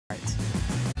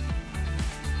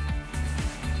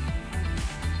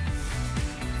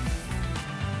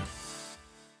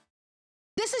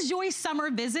This is Joy's summer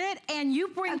visit, and you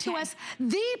bring to us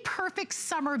the perfect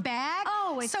summer bag.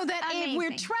 Oh, it's so that amazing. If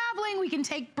we're traveling, we can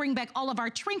bring back all of our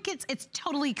trinkets. It's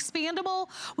totally expandable.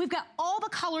 We've got all the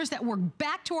colors that work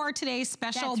back to our today's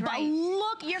special. That's right. But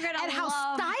look You're gonna at how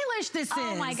stylish this is.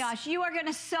 Oh my gosh, you are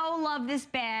gonna so love this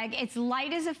bag. It's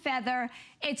light as a feather.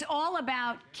 It's all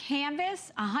about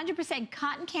canvas, 100%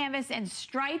 cotton canvas and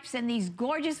stripes and these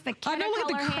gorgeous vachetta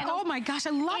color handles. Oh my gosh, I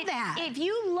love that. If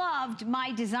you loved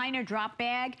my designer drop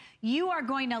bag, you are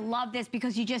going to love this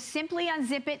because you just simply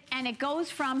unzip it and it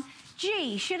goes from,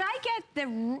 gee, should I get the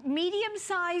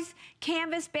medium-sized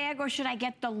canvas bag or should I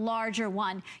get the larger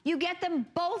one? You get them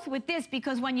both with this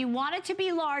because when you want it to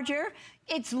be larger,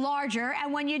 it's larger,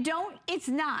 and when you don't, it's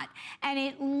not. And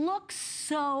it looks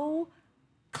so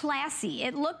classy.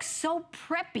 It looks so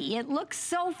preppy. It looks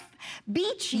so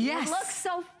beachy. Yes. It looks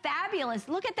so fabulous.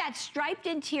 Look at that striped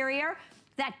interior,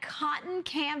 that cotton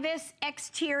canvas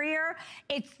exterior.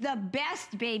 It's the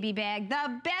best baby bag,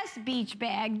 the best beach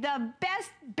bag, the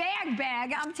best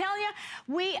bag. I'm telling you,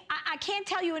 I can't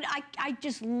tell you, and I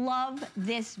just love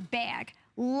this bag.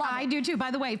 I do too. By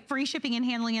the way, free shipping and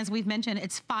handling, as we've mentioned,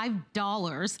 it's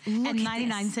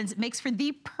 $5.99. It makes for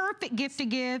the perfect gift to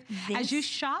give as you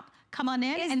shop. Come on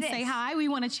in and say hi. We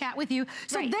want to chat with you.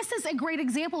 So this is a great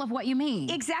example of what you mean.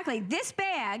 Exactly. This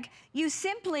bag, you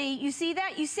see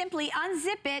that? You simply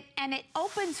unzip it and it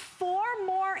opens 4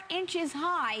 more inches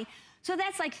high. So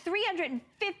that's like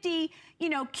 350,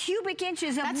 cubic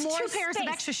inches of more space. That's 2 pairs of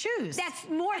extra shoes. That's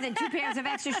more than 2 pairs of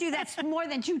extra shoes. That's more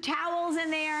than 2 towels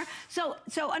in there. So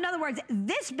in other words,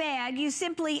 this bag, you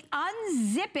simply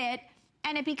unzip it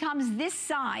and it becomes this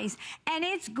size, and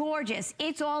it's gorgeous.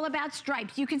 It's all about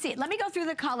stripes. You can see it. Let me go through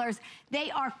the colors. They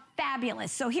are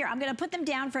fabulous. So here, I'm gonna put them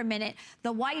down for a minute.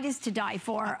 The white is to die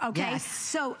for, okay? Yes.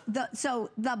 So the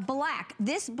black,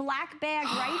 this black bag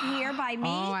right here by me.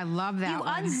 Oh, I love that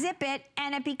one. You unzip it,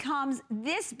 and it becomes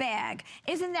this bag.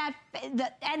 Isn't that,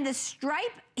 and the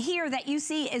stripe here that you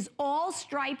see is all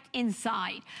striped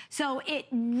inside. So it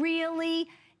really,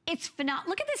 it's phenomenal.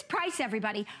 Look at this price,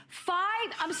 everybody.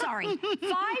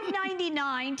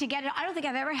 $5.99 to get it. I don't think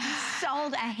I've ever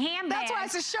sold a handbag. That's why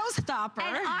it's a showstopper.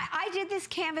 And I did this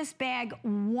canvas bag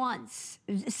once,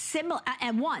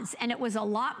 and it was a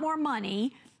lot more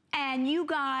money. And you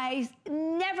guys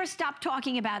never stopped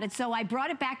talking about it, so I brought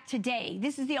it back today.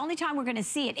 This is the only time we're gonna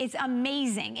see it. It's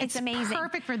amazing. It's amazing.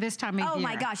 Perfect for this time of year. Oh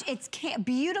my gosh, it's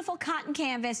beautiful cotton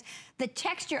canvas. The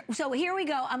texture, so here we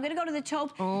go. I'm gonna go to the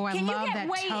taupe. Oh, I love that taupe. Can you get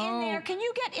way in there? Can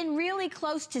you get in really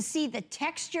close to see the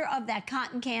texture of that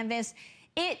cotton canvas?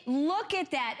 Look at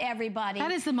that, everybody.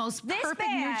 That is the most perfect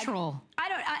neutral.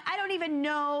 I don't even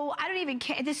know, I don't even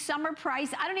care, this summer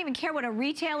price, I don't even care what a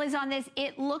retail is on this.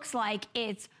 It looks like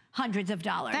it's hundreds of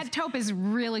dollars. That taupe is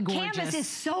really gorgeous. Canvas is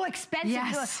so expensive.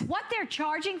 Yes. What they're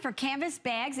charging for canvas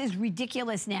bags is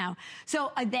ridiculous now.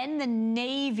 So then the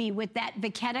navy with that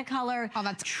vachetta color,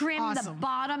 trim awesome. the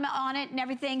bottom on it and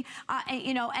everything,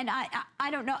 and I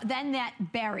don't know. Then that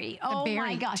berry. Oh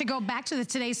my gosh. To go back to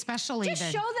today's special Just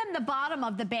show them the bottom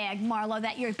of the bag, Marlo,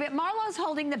 but Marlo's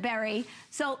holding the berry.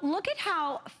 So look at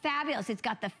how fabulous. It's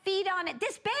got the feet on it.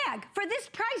 This bag, for this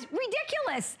price,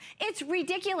 ridiculous. It's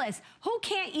ridiculous. Who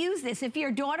can't use this? If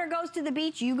your daughter goes to the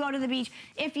beach, you go to the beach.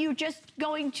 If you're just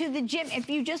going to the gym, if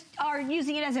you just are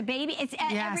using it as a baby, it's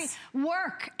at every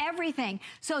work, everything.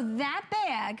 So that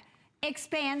bag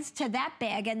expands to that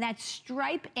bag, and that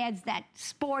stripe adds that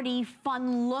sporty,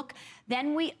 fun look.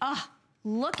 Then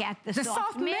look at the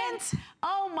soft mint.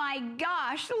 Oh my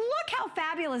gosh, look how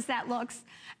fabulous that looks.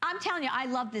 I'm telling you, I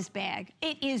love this bag.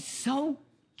 It is so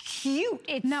cute.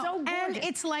 It's so gorgeous. And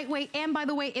it's lightweight, and by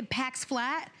the way, it packs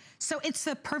flat. So it's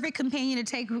the perfect companion to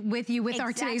take with you with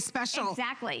our today's special.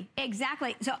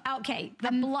 Exactly. So, okay,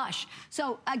 the blush.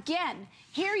 So again,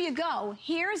 here you go.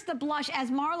 Here's the blush.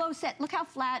 As Marlo said, look how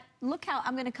flat, look how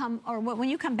I'm gonna come, or when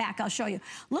you come back, I'll show you.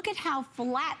 Look at how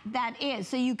flat that is,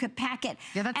 so you could pack it.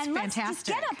 Yeah, that's fantastic. Let's just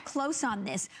get up close on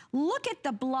this. Look at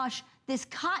the blush. This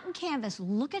cotton canvas,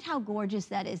 look at how gorgeous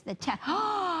that is.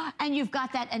 And you've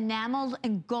got that enameled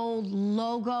and gold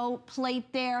logo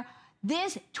plate there.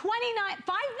 This $5.99?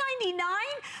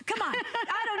 Come on,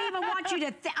 I don't even want you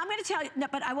to, I'm gonna tell you, no,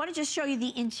 but I wanna just show you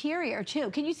the interior too.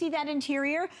 Can you see that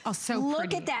interior? Oh, so Look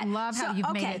pretty. At that. Love how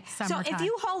you've made it summertime. So if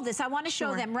you hold this, I wanna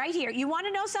show them right here. You wanna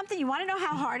know something? You wanna know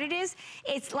how hard it is?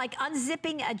 It's like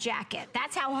unzipping a jacket.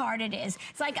 That's how hard it is.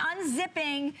 It's like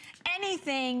unzipping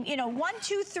anything, you know, 1,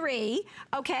 2, 3,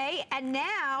 okay? And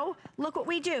now, look what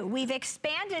we do. We've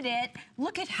expanded it.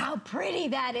 Look at how pretty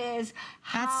that is.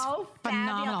 How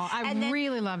phenomenal. I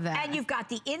really love that. And you've got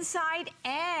the inside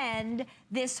and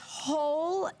this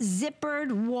whole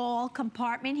zippered wall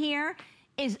compartment here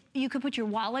is, you could put your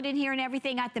wallet in here and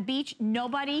everything at the beach.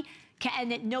 Nobody can,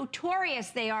 and notorious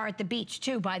they are at the beach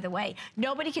too, by the way.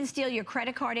 Nobody can steal your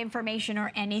credit card information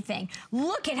or anything.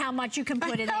 Look at how much you can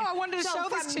put in there. I wanted to show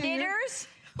this to you. From knitters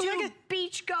to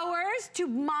beach goers, to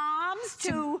moms,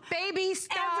 to baby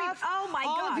stuff. Oh my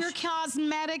gosh. All of your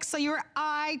cosmetics, so your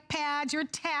iPads, your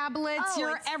tablets,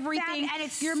 your everything, and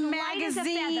it's your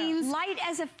magazines. Light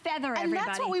as a feather, and everybody.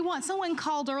 That's what we want. Someone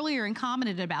called earlier and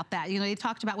commented about that. You know, they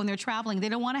talked about when they're traveling, they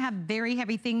don't want to have very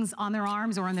heavy things on their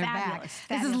arms or on their back.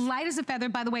 This is light as a feather.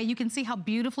 By the way, you can see how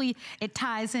beautifully it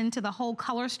ties into the whole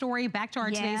color story back to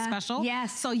our today's special.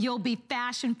 Yes. So you'll be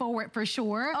fashion forward for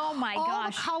sure. Oh my gosh. All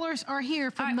the colors are here,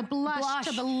 from the blush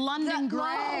to the London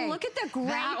gray. Oh, look at the gray.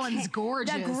 That one's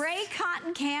gorgeous. The gray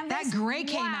cotton canvas. That gray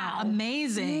came out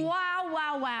amazing. Wow,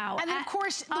 wow, wow. And then of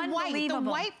course the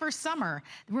white for summer.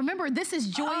 Remember, this is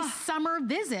Joy's summer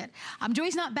visit.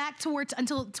 Joy's not back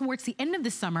until towards the end of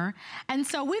the summer. And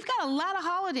so we've got a lot of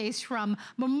holidays, from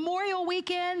Memorial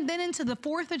Weekend, then into the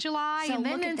 4th of July, and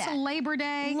then into Labor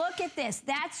Day. Look at this.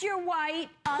 That's your white.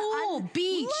 Pool,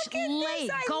 beach, lake,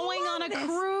 going on a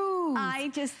cruise. I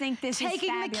just think this is fabulous.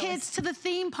 Taking the kids to the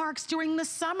theme parks during the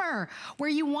summer, where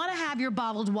you want to have your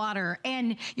bottled water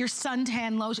and your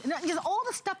suntan lotion, all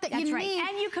the stuff that you need.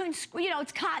 And you can, you know,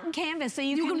 it's cotton canvas, so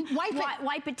you can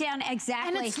wipe it down.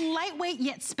 Exactly. And it's lightweight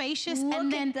yet spacious. Look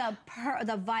and then at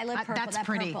the violet purple. That's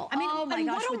pretty. Purple. I mean, oh my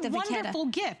gosh, what a wonderful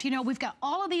gift. You know, we've got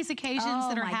all of these occasions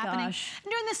that are happening. And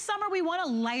during the summer, we want a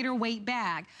lighter weight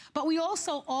bag, but we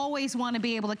also always want to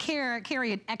be able to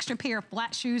carry an extra pair of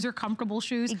flat shoes or comfortable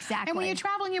shoes. Exactly. And when you're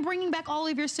traveling, you're bringing back all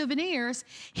of your souvenirs.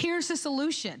 Here's the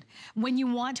solution. When you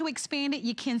want to expand it,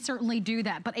 you can certainly do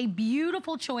that. But a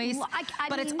beautiful choice.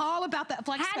 But it's all about that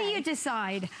flex How do you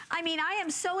decide? I mean, I am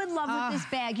so in love with this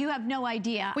bag. You have no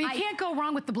idea. Well, you can't go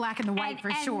wrong with the black and the white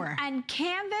for sure. And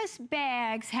canvas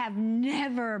bags have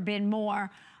never been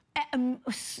more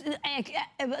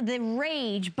the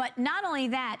rage, but not only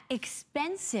that,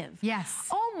 expensive. Yes.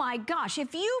 Oh my gosh,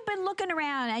 if you've been looking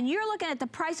around and you're looking at the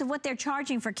price of what they're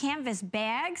charging for canvas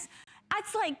bags,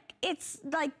 it's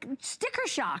like sticker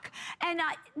shock. And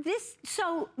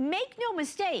so make no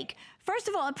mistake. First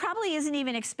of all, it probably isn't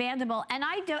even expandable. And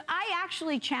I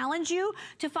actually challenge you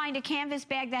to find a canvas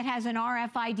bag that has an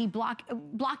RFID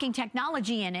blocking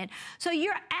technology in it. So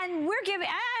you're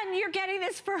getting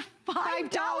this for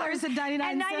 $5.99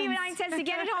 to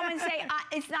get it home and say,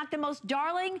 it's not the most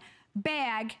darling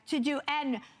bag to do.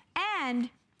 And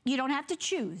you don't have to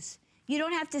choose. You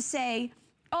don't have to say,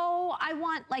 oh, I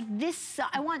want like this,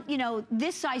 I want, you know,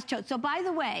 this size tote. So by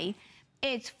the way,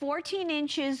 it's 14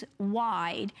 inches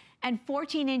wide and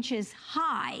 14 inches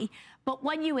high, but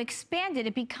when you expand it,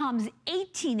 it becomes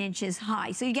 18 inches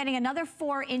high. So you're getting another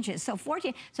 4 inches. So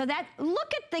 14, so that,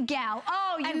 look at the gal.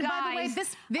 Oh, you guys. And by the way,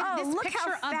 this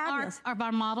picture of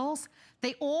our models,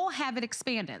 they all have it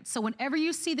expanded. So whenever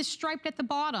you see the striped at the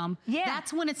bottom,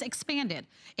 that's when it's expanded.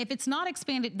 If it's not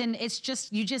expanded, then it's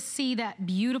just, you just see that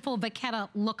beautiful vachetta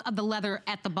look of the leather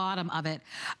at the bottom of it.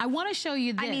 I want to show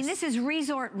you this. I mean, this is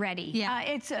resort ready.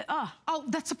 Yeah. Oh,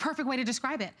 that's a perfect way to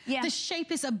describe it. Yeah. The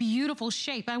shape is a beautiful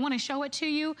shape. I want to show it to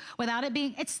you without it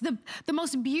being, it's the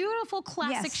most beautiful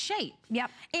classic shape.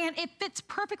 Yep. And it fits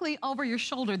perfectly over your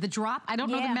shoulder. The drop, I don't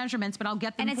know the measurements, but I'll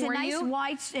get them for you. And it's a nice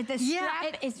wide, the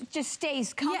strap just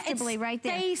stays comfortably right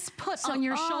there. It stays put on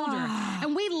your shoulder.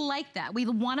 And we like that. We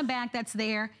want a bag that's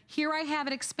there. Here I have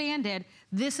it expanded.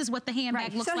 This is what the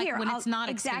handbag looks like when it's not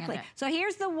expanded. Exactly. So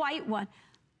here's the white one.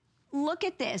 Look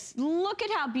at this. Look at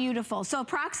how beautiful. So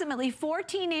approximately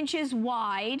 14 inches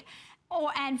wide.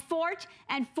 And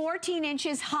 14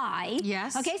 inches high.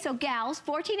 Yes. Okay, so gals,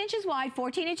 14 inches wide,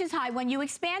 14 inches high. When you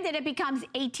expand it, it becomes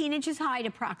 18 inches high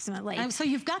approximately. So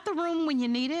you've got the room when you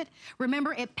need it.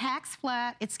 Remember, it packs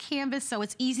flat, it's canvas, so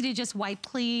it's easy to just wipe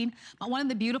clean. But one of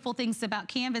the beautiful things about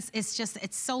canvas is just,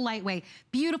 it's so lightweight.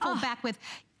 Beautiful back with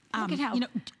Look at how. You know,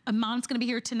 Mom's gonna be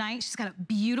here tonight. She's got a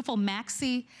beautiful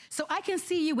maxi. So I can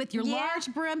see you with your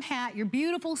large brim hat, your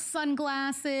beautiful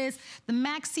sunglasses, the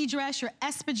maxi dress, your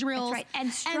espadrilles. That's right.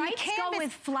 And stripes go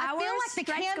with flowers. I feel like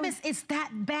the canvas is that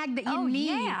bag that you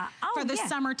need for the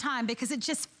summertime because it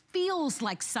just feels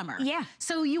like summer. Yeah.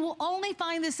 So you will only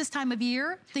find this time of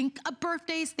year. Think of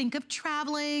birthdays, think of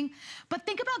traveling, but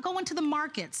think about going to the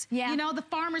markets. Yeah. You know, the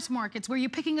farmers markets where you're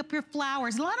picking up your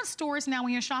flowers. A lot of stores now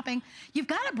when you're shopping, you've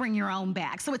got to bring your own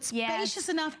bag. So it's spacious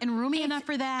enough and roomy enough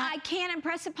for that. I can't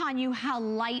impress upon you how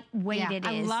lightweight it is.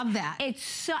 I love that.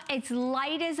 It's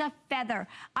light as a feather.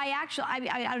 I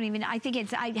don't even, I think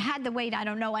it's, I had the weight, I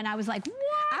don't know, and I was like, what?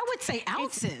 I would say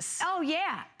ounces. I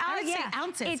would say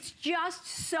ounces. It's just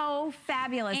so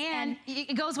fabulous. And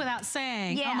it goes without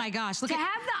saying, oh my gosh. Look at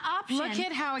the option. Look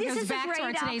at how it goes back to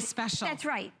our today's special. That's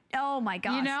right. Oh my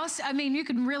gosh. You know, I mean, you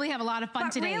can really have a lot of fun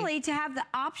today. But really, to have the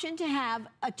option to have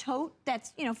a tote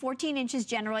that's, you know, 14 inches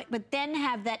generally, but then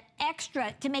have that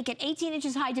extra, to make it 18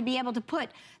 inches high to be able to put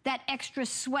that extra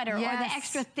sweater or the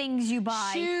extra things you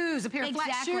buy. Shoes, a pair of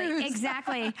flat shoes.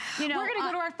 Exactly. You know, we're going to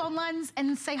go to our phone lines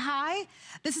and say hi.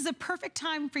 This is a perfect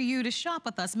time for you to shop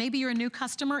with us. Maybe you're a new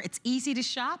customer. It's easy to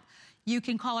shop. You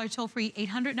can call our toll-free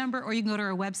 800 number, or you can go to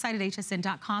our website at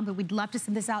hsn.com, but we'd love to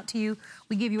send this out to you.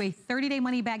 We give you a 30-day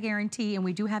money-back guarantee, and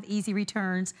we do have easy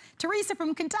returns. Teresa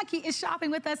from Kentucky is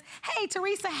shopping with us. Hey,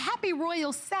 Teresa, happy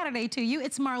Royal Saturday to you.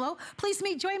 It's Marlo. Please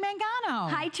meet Joy Mangano.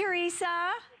 Hi,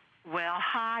 Teresa. Well,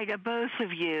 hi to both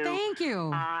of you. Thank you.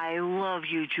 I love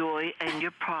you, Joy, and your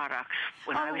products.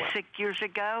 When I was sick years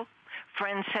ago,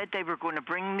 friends said they were going to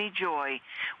bring me Joy.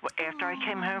 After I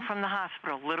came home from the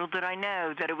hospital, little did I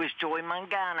know that it was Joy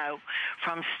Mangano,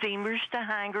 from steamers to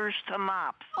hangers to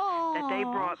mops, that they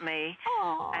brought me.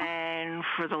 And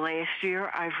for the last year,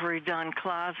 I've redone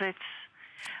closets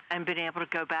and been able to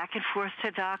go back and forth to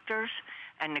doctors.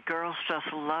 And the girls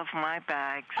just love my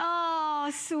bags. Oh,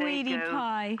 sweetie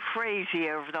pie. Crazy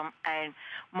over them. And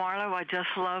Marlo, I just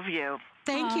love you.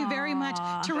 Thank you very much.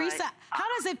 Teresa, how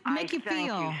does it make you feel?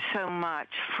 Thank you so much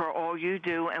for all you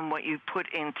do and what you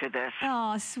put into this.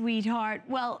 Oh, sweetheart.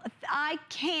 Well, I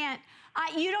can't.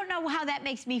 You don't know how that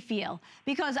makes me feel,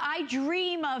 because I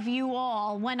dream of you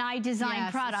all when I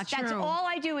design products. That's all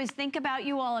I do, is think about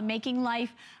you all and making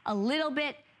life a little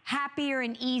bit happier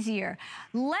and easier.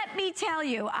 Let me tell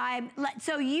you,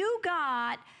 so you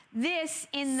got this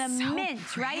in the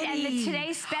mint, right? And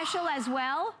today's special as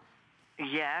well?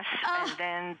 Yes, and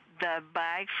then the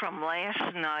bag from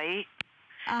last night,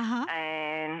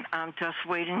 and I'm just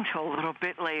waiting till a little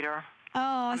bit later.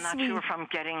 I'm not sure if I'm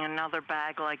getting another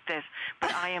bag like this,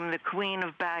 but I am the queen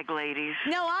of bag ladies.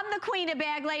 No, I'm the queen of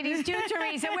bag ladies too,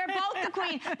 Teresa. We're both the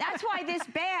queen. That's why this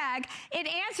bag, it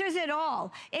answers it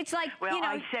all. It's like, well, you know.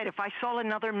 I said if I saw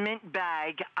another mint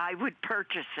bag, I would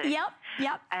purchase it.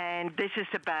 Yep. And this is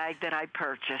the bag that I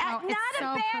purchased. Not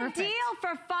a bad deal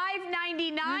for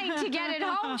 $5.99 to get it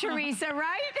home, Teresa,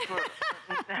 right?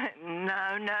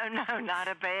 No, not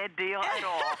a bad deal at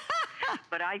all.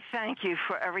 But I thank you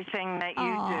for everything that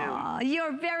you do.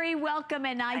 You're very welcome,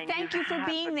 and I thank you for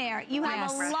being there. You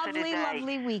have a lovely,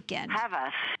 lovely weekend. Have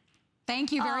us.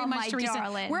 Thank you very much, Teresa.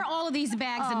 Darling. We're all of these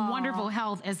bags in wonderful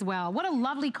health as well. What a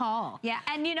lovely call. Yeah,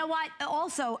 and you know what?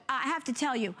 Also, I have to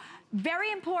tell you,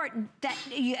 very important that,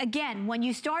 again, when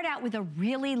you start out with a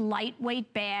really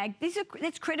lightweight bag,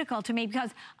 that's critical to me, because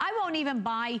I won't even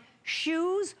buy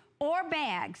shoes or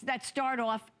bags that start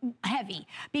off heavy,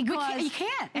 because you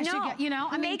can't. You know,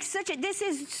 I mean, this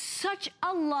is such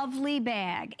a lovely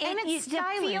bag, and it's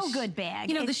stylish. A feel-good bag.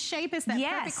 You know, the shape is that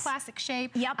perfect classic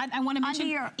shape. Yep. I want to mention,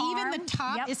 even the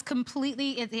top Yep. is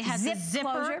completely. It has a zipper.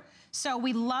 Closure. So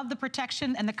we love the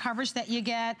protection and the coverage that you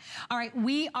get. All right,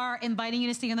 we are inviting you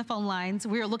to stay on the phone lines.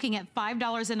 We are looking at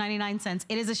 $5.99.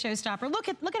 It is a showstopper. Look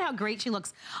at how great she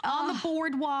looks on the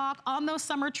boardwalk, on those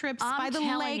summer trips, by the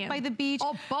lake, by the beach.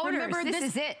 Oh, boaters, remember, this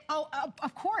is it. Oh,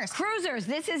 of course. Cruisers,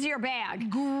 this is your bag.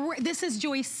 This is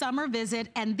Joy's summer visit,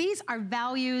 and these are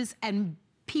values and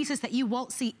pieces that you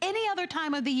won't see any other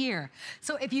time of the year.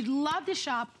 So if you'd love to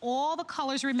shop, all the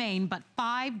colors remain, but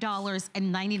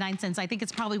 $5.99. I think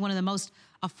it's probably one of the most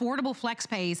affordable flex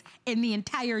pays in the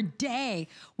entire day,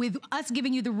 with us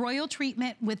giving you the royal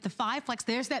treatment with the 5 flex.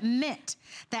 There's that mint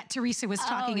that Teresa was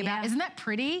talking about. Isn't that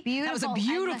pretty? Beautiful. That was a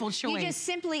beautiful choice. You just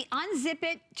simply unzip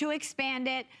it to expand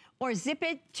it, or zip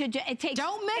it to, it takes,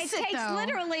 don't miss it, it takes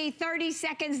literally 30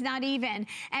 seconds, not even.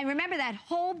 And remember that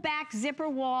whole back zipper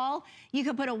wall, you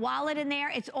can put a wallet in there.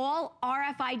 It's all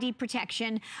RFID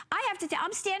protection. I have to tell,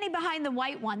 I'm standing behind the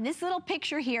white one. This little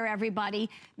picture here, everybody,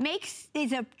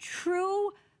 is a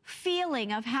true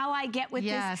feeling of how I get with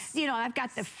this. You know, I've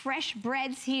got the fresh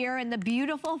breads here and the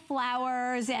beautiful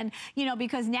flowers, and you know,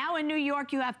 because now in New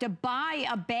York you have to buy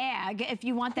a bag if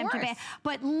you want them to be.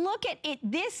 But look at it,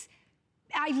 this.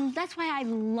 That's why I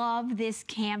love this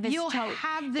canvas tote. You'll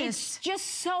have this. It's just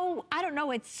so, I don't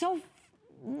know, it's so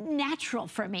natural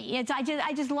for me. I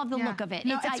just love the look of it.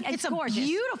 No, it's a gorgeous.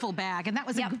 Beautiful bag, and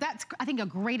that's I think a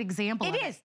great example. It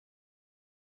is.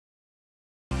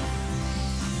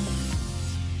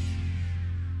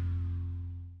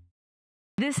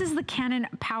 This is the Canon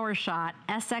PowerShot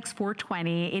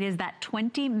SX420. It is that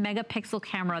 20 megapixel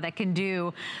camera that can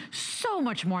do so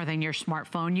much more than your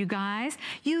smartphone, you guys.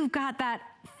 You've got that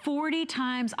 40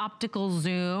 times optical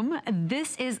zoom.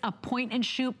 This is a point and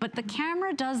shoot, but the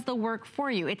camera does the work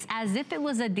for you. It's as if it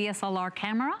was a DSLR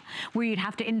camera where you'd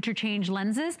have to interchange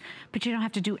lenses, but you don't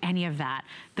have to do any of that.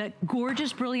 The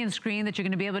gorgeous, brilliant screen that you're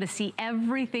gonna be able to see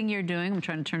everything you're doing. I'm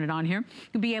trying to turn it on here.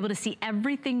 You'll be able to see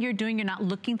everything you're doing. You're not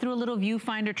looking through a little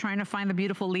viewfinder trying to find the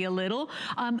beautiful Leah Little.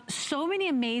 So many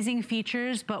amazing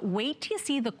features, but wait till you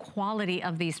see the quality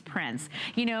of these prints.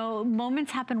 You know,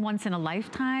 moments happen once in a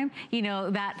lifetime. You know,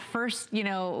 that first, you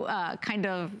know, kind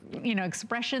of, you know,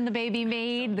 expression the baby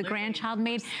made, the grandchild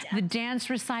made, the dance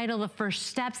recital, the first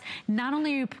steps. Not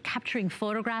only are you capturing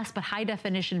photographs, but high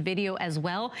definition video as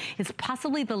well. It's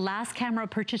possibly the last camera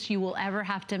purchase you will ever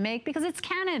have to make because it's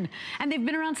Canon. And they've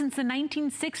been around since the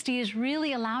 1960s,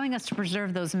 really allowing us to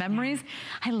preserve those memories.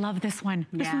 I love this one.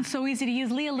 This one's so easy to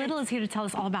use. Leah Little is here to tell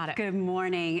us all about it. Good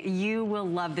morning. You will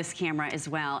love this camera as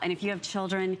well. And if you have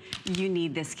children, you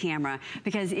need this camera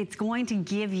because it's going to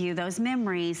give you those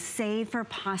memories saved for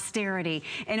posterity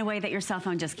in a way that your cell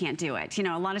phone just can't do it. You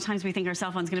know, a lot of times we think our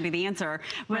cell phone's going to be the answer.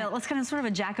 Well, it's kind of sort of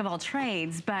a jack of all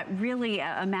trades, but really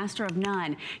a master of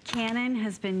none. Canon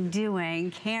has been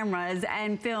doing cameras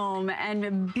and film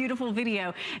and beautiful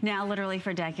video now literally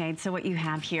for decades. So what you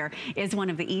have here is one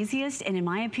of the easiest, and in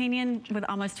my opinion, with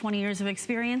almost 20 years of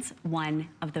experience, one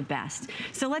of the best.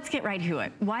 So let's get right to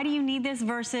it. Why do you need this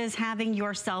versus having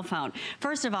your cell phone?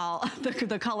 First of all,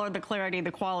 the color, the clarity,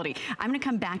 the quality. I'm going to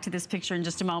come back to this picture in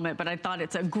just a moment, but I thought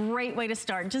it's a great way to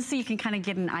start just so you can kind of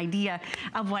get an idea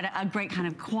of what a great kind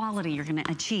of quality you're going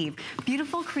to achieve.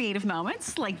 Beautiful creative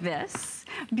moments like this.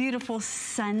 Beautiful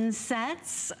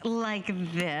sunsets like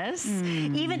this.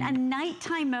 Even a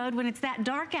nighttime mode when it's that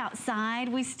dark outside,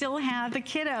 we still have the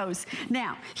kiddos.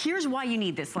 Now, here's why you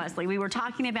need this, Leslie. We were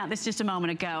talking about this just a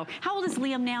moment ago. How old is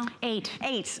Liam now?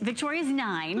 8. Victoria's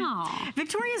 9. Aww.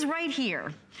 Victoria's right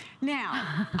here.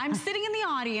 Now, I'm sitting in the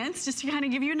audience just to kind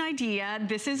of give you an idea.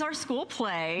 This is our school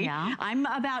play. Yeah. I'm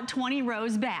about 20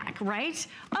 rows back, right?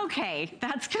 Okay,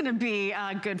 that's going to be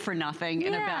good for nothing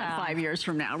in about 5 years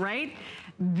from now, right?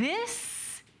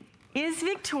 This is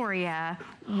Victoria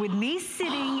with me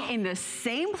sitting in the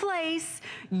same place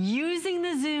using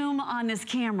the zoom on this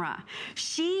camera.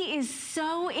 She is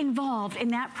so involved in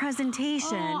that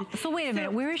presentation. So wait a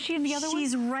minute, where is she in the other one?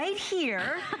 She's right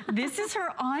here. This is her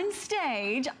on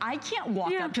stage. I can't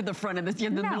walk up to the front of the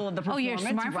middle of the performance. Oh,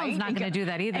 your smartphone's not going to do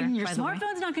that either. And your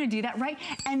smartphone's not going to do that, right?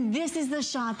 And this is the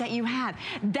shot that you have.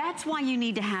 That's why you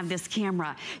need to have this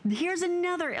camera. Here's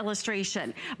another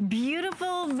illustration.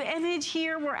 Beautiful image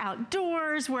here. We're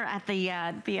outdoors. We're at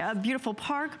the beautiful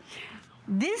park.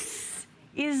 This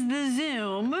is the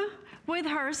zoom with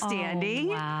her standing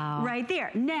right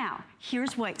there. Now,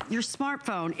 here's what your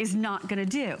smartphone is not gonna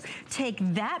do. Take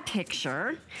that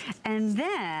picture and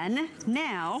then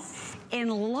now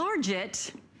enlarge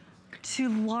it to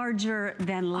larger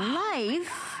than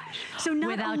life. So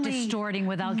not without only, distorting,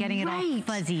 without getting it all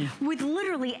fuzzy. With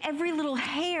literally every little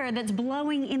hair that's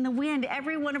blowing in the wind,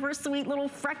 every one of her sweet little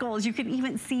freckles. You can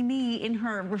even see me in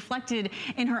her, reflected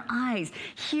in her eyes.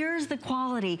 Here's the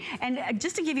quality. And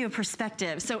just to give you a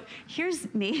perspective, so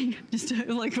here's me, just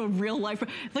like a real life.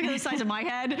 Look at the size of my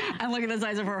head and look at the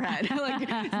size of her head. Like,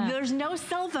 there's no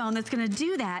cell phone that's gonna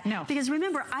do that. No. Because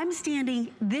remember, I'm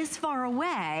standing this far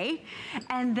away,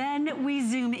 and then we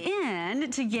zoom in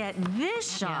to get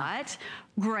this shot.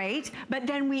 Great, but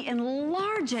then we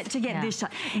enlarge it to get this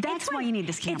shot. That's why you need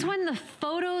this camera. It's when the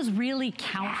photos really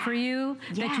count for you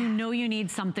that you know you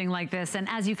need something like this. And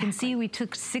as you can see, we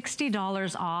took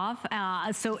 $60 off.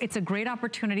 So it's a great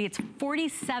opportunity. It's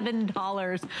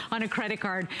 $47 on a credit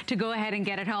card to go ahead and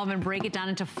get it home and break it down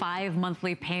into 5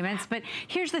 monthly payments. But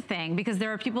here's the thing, because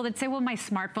there are people that say, well, my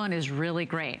smartphone is really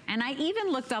great. And I even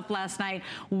looked up last night,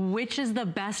 which is the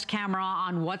best camera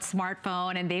on what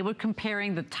smartphone, and they were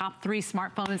comparing the top 3 smartphones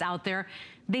out there.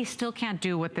 they still can't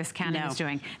do what this Canon is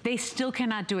doing. They still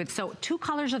cannot do it. So 2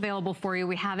 colors available for you.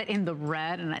 We have it in the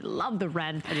red, and I love the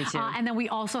red. I do too. And then we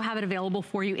also have it available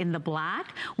for you in the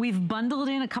black. We've bundled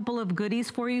in a couple of goodies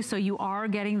for you, so you are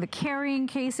getting the carrying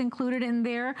case included in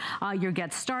there, your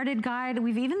Get Started guide.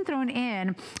 We've even thrown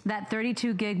in that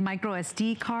 32 gig micro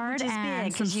SD card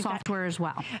and some software as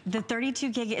well. The 32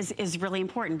 gig is really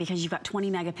important because you've got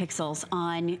 20 megapixels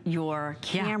on your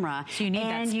camera. So you need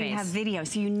that space. And you have video,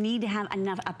 so you need to have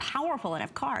a powerful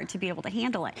enough card to be able to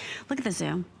handle it. Look at the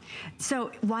zoom.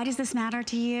 So why does this matter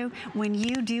to you? When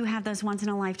you do have those once in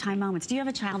a lifetime moments, do you have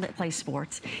a child that plays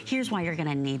sports? Here's why you're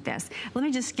gonna need this. Let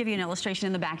me just give you an illustration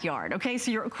in the backyard, okay?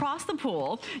 So you're across the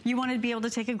pool, you wanna be able to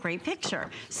take a great picture.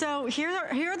 So here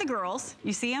are the girls,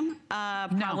 you see them?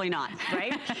 Probably not,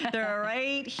 right? They're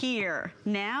right here.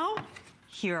 Now,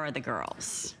 here are the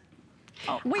girls.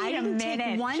 Oh, wait a minute.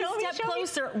 Take one step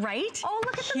closer, right? Oh,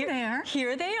 look at them there.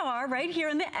 Here they are, right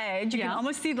here on the edge. You can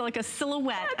almost see like a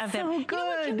silhouette of them. So good. You know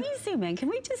what, can we zoom in? Can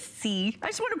we just see? I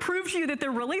just want to prove to you that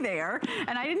they're really there.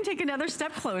 And I didn't take another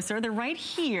step closer. They're right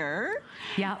here.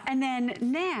 Yeah. And then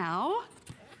now,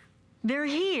 they're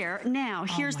here. Now,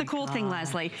 here's the cool thing,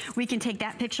 Leslie. We can take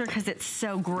that picture because it's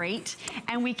so great,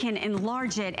 and we can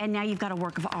enlarge it, and now you've got a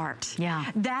work of art. Yeah.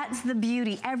 That's the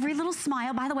beauty. Every little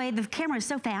smile, by the way, the camera is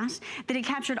so fast that it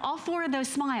captured all 4 of those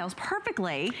smiles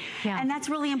perfectly, and that's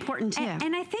really important too.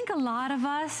 And I think a lot of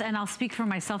us, and I'll speak for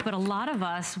myself, but a lot of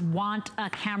us want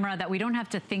a camera that we don't have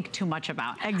to think too much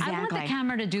about. Exactly. I want the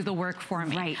camera to do the work for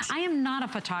me. Right. I am not a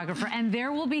photographer, and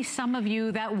there will be some of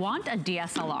you that want a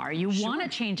DSLR. You want to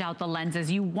change out the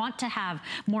lenses. You want to have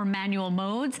more manual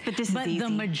modes. But this is easy. The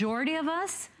majority of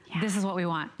us, this is what we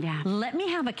want. Yeah. Let me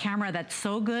have a camera that's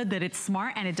so good that it's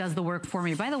smart and it does the work for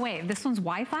me. By the way, this one's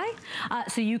Wi-Fi,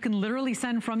 so you can literally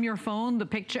send from your phone the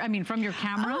picture, from your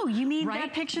camera. Oh, you mean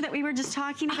that picture that we were just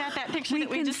talking about, that picture that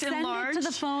we just enlarged? Send it to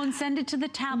the phone, send it to the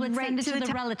tablet, send it to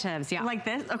the relatives. Yeah. Like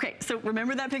this? Okay, so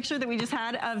remember that picture that we just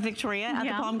had of Victoria at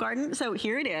the Palm Garden? So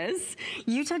here it is.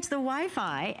 You touch the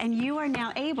Wi-Fi and you are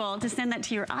now able to send that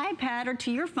to your iPad or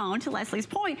to your phone, to Leslie's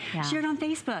point. Share it on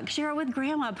Facebook, share it with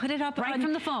grandma, put it up right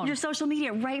from the phone. Your social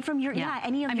media, right from your,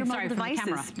 any of your mobile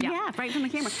devices. Right from the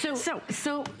camera.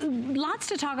 So lots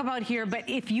to talk about here, but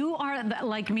if you are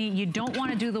like me, you don't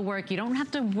want to do the work, you don't have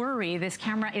to worry. This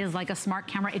camera is like a smart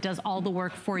camera. It does all the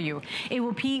work for you. It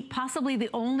will be possibly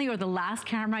the only or the last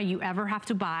camera you ever have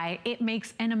to buy. It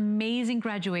makes an amazing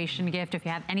graduation gift if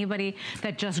you have anybody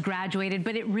that just graduated,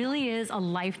 but it really is a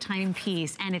lifetime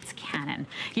piece, and it's Canon.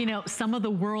 You know, some of the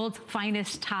world's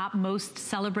finest, top, most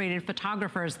celebrated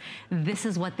photographers, this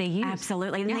is what they use.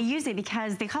 Absolutely, and they use it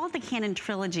because they call it the Canon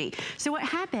Trilogy. So what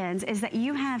happens is that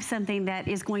you have something that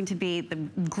is going to be the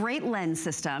great lens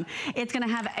system. It's going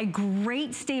to have a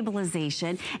great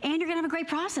stabilization, and you're going to have a great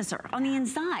processor on the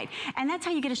inside. And that's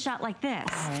how you get a shot like this.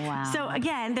 Oh, wow. So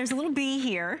again, there's a little bee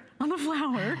here on the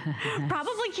flower.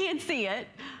 Probably can't see it.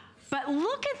 But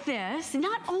look at this.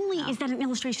 Not only is that an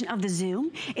illustration of the zoom,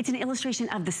 it's an illustration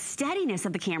of the steadiness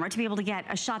of the camera to be able to get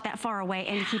a shot that far away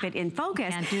and keep it in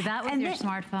focus. Can't do that with your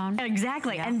smartphone.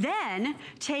 Exactly. Yeah. And then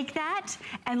take that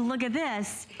and look at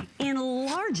this,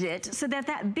 enlarge it so that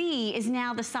that bee is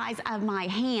now the size of my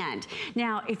hand.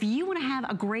 Now, if you want to have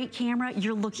a great camera,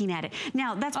 you're looking at it.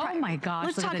 Now, that's oh my gosh,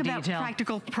 let's talk about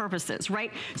practical purposes,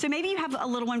 right? So maybe you have a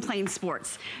little one playing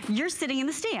sports. You're sitting in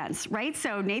the stands, right?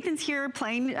 So Nathan's here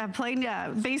playing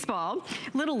baseball,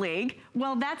 Little League.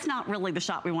 Well, that's not really the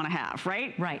shot we want to have,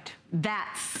 right? Right.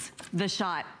 That's the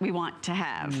shot we want to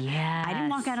have. Yes. I didn't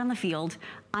walk out on the field.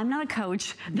 I'm not a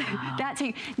coach. No.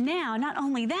 Now, not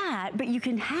only that, but you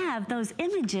can have those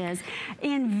images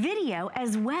in video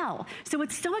as well. So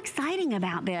what's so exciting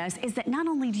about this is that not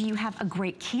only do you have a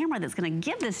great camera that's going to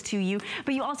give this to you,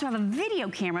 but you also have a video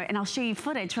camera, and I'll show you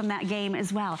footage from that game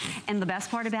as well. And the best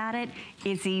part about it,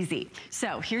 it's easy.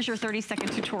 So here's your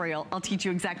 30-second tutorial. I'll teach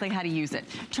you exactly how to use it.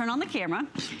 Turn on the camera,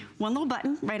 one little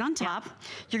button right on top.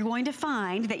 You're going to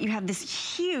find that you have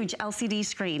this huge LCD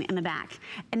screen in the back.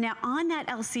 And now on that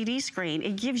LCD screen,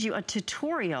 it gives you a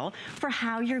tutorial for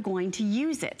how you're going to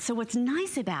use it. So what's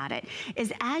nice about it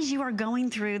is as you are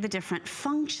going through the different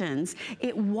functions,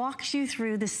 it walks you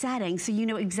through the settings so you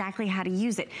know exactly how to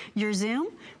use it. Your zoom,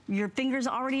 your finger's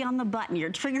already on the button, your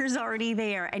trigger's already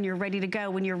there, and you're ready to go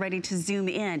when you're ready to zoom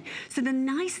in. So the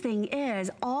nice thing is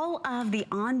all of the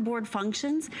onboard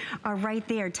functions are right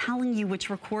there telling you which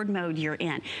record mode you're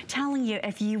in, telling you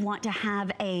if you want to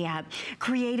have a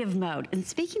creative mode. And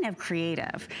speaking of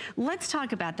creative, let's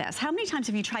talk about this. How many times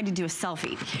have you tried to do a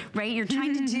selfie, right? You're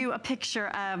trying to do a picture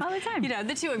of, all the time. You know,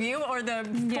 the 2 of you or the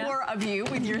 4 of you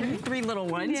with your 3 little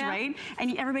ones, right?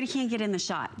 And everybody can't get in the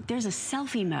shot. There's a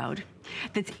selfie mode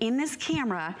that's in this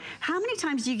camera. How many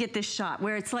times do you get this shot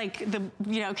where it's like the,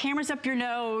 camera's up your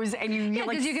nose and you like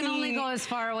because you can only go as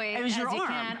far away as you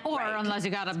can, or unless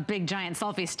you got a big giant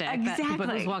selfie stick. Exactly. But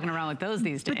who's walking around with those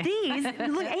these days? But these,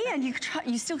 look, and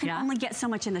you still can only get so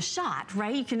much in the shot,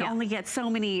 right? You can only get so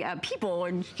many people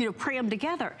and cram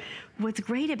together. What's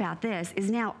great about this is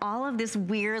now all of this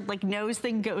weird like nose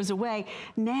thing goes away.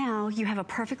 Now you have a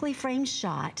perfectly framed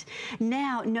shot.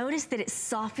 Now notice that it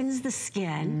softens the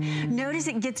skin. Notice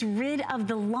it gets rid of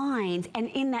the lines, and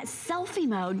in that selfie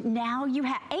mode, now you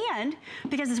have, and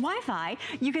because it's Wi-Fi,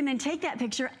 you can then take that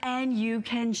picture and you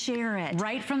can share it.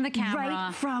 Right from the camera.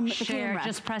 Right from the camera.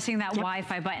 Just pressing that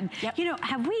Wi-Fi button.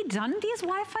 Have we done these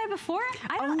Wi-Fi before?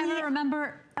 I don't ever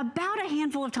remember. About a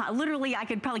handful of times. Literally, I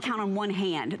could probably count on one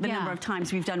hand the number of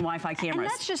times we've done Wi-Fi cameras. And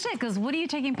that's just it, because what are you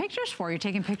taking pictures for? You're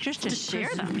taking pictures to share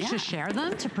them. To share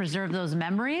them, to preserve those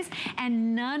memories.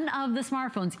 And none of the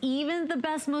smartphones, even the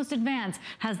best, most advanced,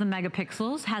 has the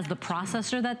megapixels, has the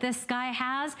processor that this guy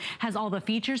has all the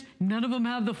features. None of them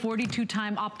have the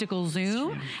 42-time optical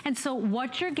zoom. And so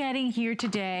what you're getting here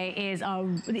today is,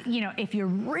 if you're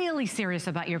really serious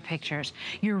about your pictures,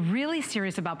 you're really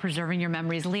serious about preserving your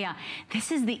memories, Leah, this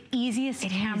is the easiest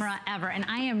camera ever. And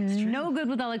I am no good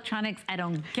with electronics. I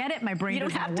don't get it. My brain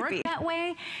doesn't work that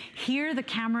way. Here, the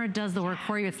camera does the work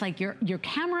for you. It's like your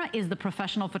camera is the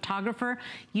professional photographer.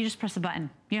 You just press a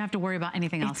button. You don't have to worry about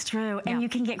anything else. It's true. And you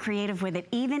can get creative with it,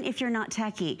 even if you're not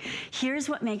techie. Here's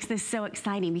what makes this so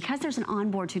exciting. Because there's an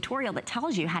onboard tutorial that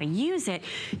tells you how to use it,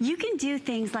 you can do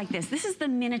things like this. This is the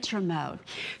miniature mode.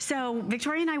 So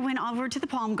Victoria and I went over to the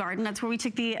Palm Garden. That's where we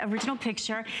took the original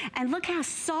picture. And look how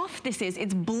soft this is.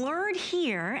 It's blurred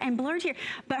here and blurred here,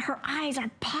 but her eyes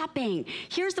are popping.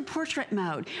 Here's the portrait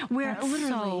mode, where literally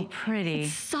so pretty.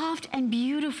 It's soft and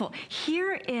beautiful.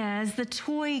 Here is the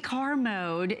toy car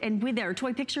mode, and with their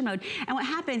toy picture mode. And what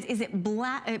happens is it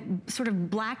sort of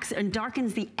blacks and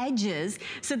darkens the edges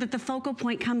so that the focal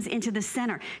point comes into the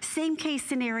center. Same case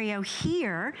scenario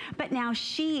here, but now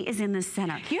she is in the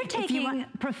center. You're taking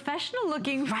professional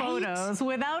looking photos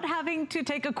without having to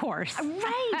take a course.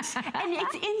 Right. And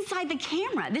it's inside the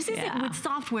camera. This isn't with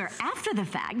software after the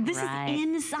fact. This is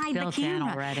inside the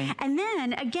camera. Already. And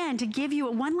then again, to give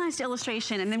you one last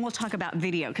illustration, and then we'll talk about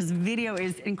video, because video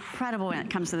is incredible when it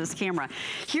comes to this camera.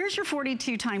 Here's your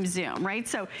 42-time zoom, right?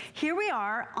 So here we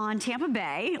are on Tampa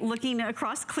Bay, looking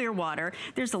across Clearwater.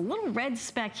 There's a little red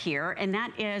speck here, and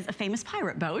that is a famous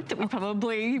pirate boat that we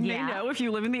probably may know if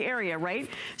you live in the area, right?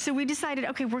 So we decided,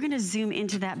 okay, we're gonna zoom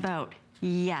into that boat.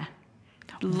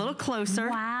 A little closer.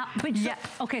 Wow. But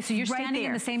okay, so you're standing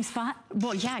in the same spot?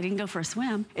 Well, yeah, I didn't go for a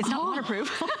swim. It's not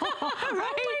waterproof. Right? Oh my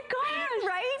gosh.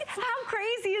 Right? How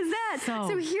crazy is that?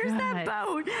 So here's that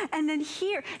boat, and then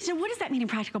here. So what does that mean in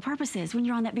practical purposes? When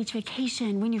you're on that beach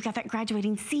vacation, when you've got that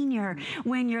graduating senior,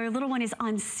 when your little one is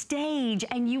on stage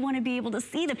and you want to be able to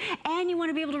see them, and you want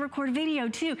to be able to record video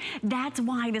too. That's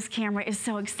why this camera is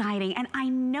so exciting. And I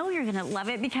know you're going to love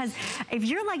it, because if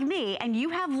you're like me and you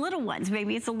have little ones,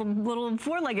 maybe it's a little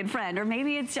four-legged friend, or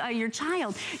maybe it's your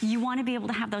child, you want to be able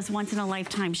to have those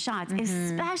once-in-a-lifetime shots,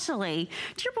 especially,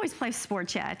 do your boys play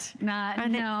sports yet?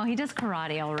 No, he does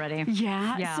karate already.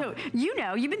 Yeah. So,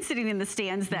 you've been sitting in the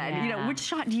stands then. Which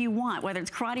shot do you want? Whether it's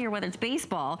karate or whether it's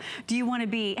baseball, do you want to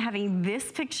be having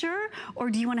this picture, or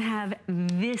do you want to have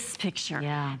this picture?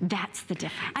 That's the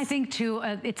difference. I think, too,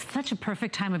 it's such a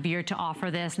perfect time of year to offer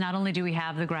this. Not only do we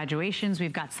have the graduations,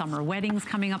 we've got summer weddings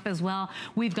coming up as well.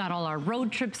 We've got all our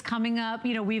road trips coming up.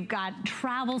 We've got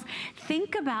travels.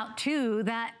 Think about, too,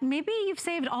 that maybe you've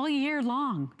saved all year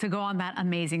long to go on that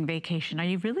amazing vacation. Are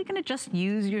you really going to just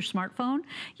use your smartphone?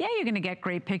 Yeah, you're going to get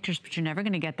great pictures, but you're never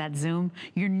going to get that zoom.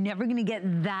 You're never going to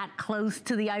get that close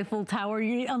to the Eiffel Tower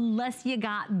unless you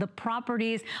got the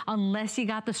properties, unless you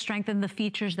got the strength and the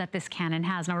features that this Canon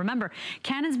has. Now remember,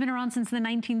 Canon's been around since the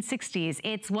 1960s.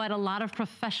 It's what a lot of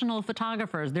professional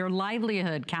photographers, their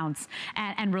livelihood counts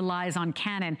and relies on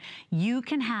Canon. You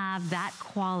can have that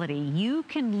quality. You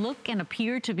can look and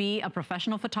appear to be a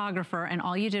professional photographer, and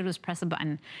all you did was press a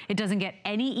button. It doesn't get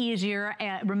any easier.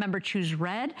 Remember, choose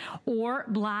red or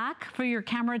black for your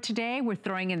camera today. We're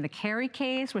throwing in the carry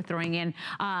case. We're throwing in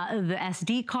the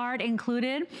SD card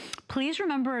included. Please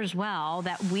remember as well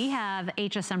that we have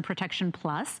HSN Protection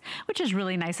Plus, which is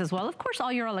really nice as well. Of course,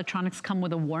 all your electronics come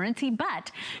with a warranty,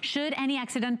 but should any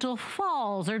accidental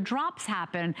falls or drops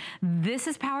happen, this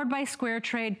is powered by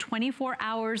SquareTrade, 24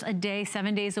 hours a day,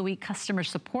 7 days a week customer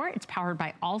support. It's powered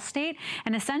by Allstate,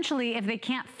 and essentially, if they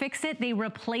can't fix it, they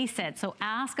replace it. So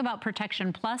ask about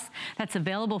Protection Plus. That's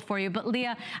available for you. you. But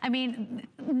Leah, I mean,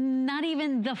 not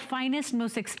even the finest,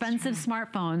 most expensive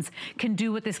smartphones can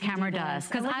do what this camera does.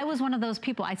 Because I was one of those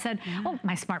people. I said, oh,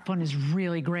 my smartphone is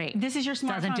really great. This is your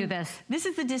smartphone. Doesn't do this. This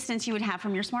is the distance you would have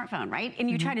from your smartphone, right? And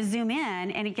you try to zoom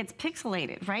in and it gets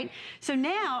pixelated, right? So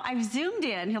now I've zoomed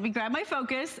in. Help me grab my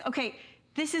focus. Okay.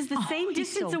 This is the same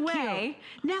distance away.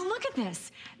 Now look at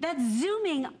this. That's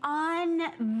zooming on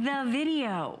the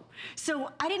video. So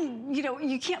I didn't, you know,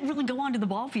 you can't really go onto the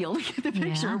ball field to get the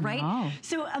picture, right? No.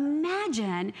 So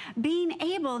imagine being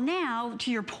able now,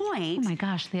 to your point. Oh my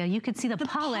gosh, Leah, you could see the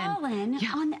pollen.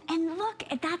 On, and look,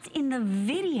 that's in the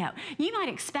video. You might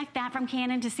expect that from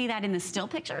Canon to see that in the still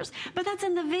pictures, but that's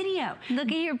in the video.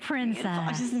 Look at your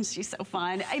princess. Isn't she so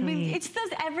fun? I mean, it's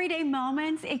those everyday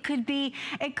moments. It could be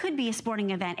a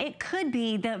sporting event. It could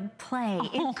be the play.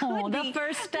 It could be the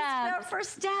first steps. The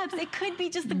first steps. It could be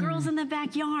just the girls in the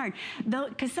backyard. Though,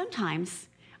 because sometimes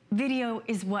video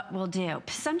is what we'll do.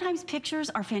 Sometimes pictures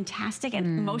are fantastic,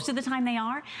 and most of the time they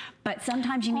are, but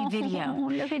sometimes you need video.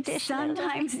 Look at this.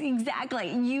 Sometimes,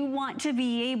 exactly, you want to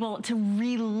be able to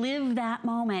relive that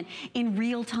moment in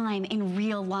real time, in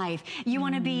real life. You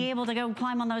want to be able to go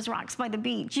climb on those rocks by the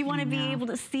beach. You want to be able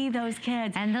to see those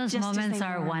kids. And those moments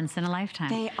are once in a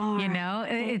lifetime. They are. You know,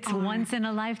 it's once in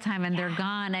a lifetime, and they're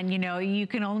gone. And, you know, you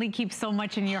can only keep so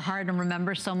much in your heart and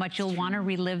remember so much. You'll want to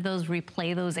relive those,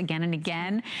 replay those again and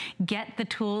again. Get the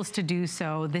tools to do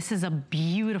so. This is a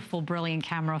beautiful, brilliant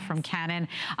camera from Canon.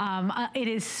 It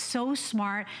is so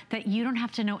smart that you don't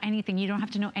have to know anything. You don't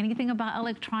have to know anything about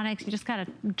electronics. You just got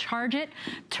to charge it,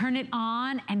 turn it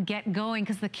on, and get going,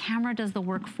 because the camera does the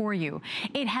work for you.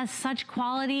 It has such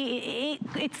quality.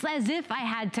 It's as if I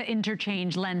had to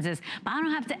interchange lenses, but I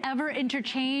don't have to ever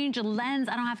interchange a lens.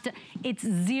 I don't have to. It's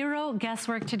zero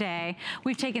guesswork today.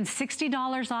 We've taken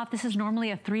 $60 off. This is normally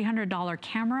a $300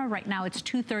 camera. Right now it's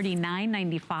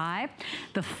 $239.95.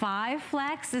 The 5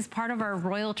 Flex is part of our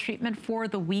royal treatment for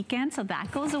the weekend, so that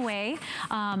goes away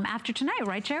after tonight,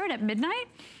 right, Jared, at midnight?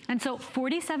 And so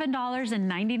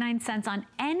 $47.99 on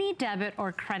any debit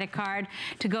or credit card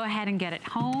to go ahead and get it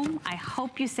home. I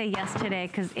hope you say yes today,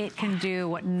 because it can do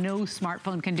what no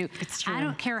smartphone can do. It's true. I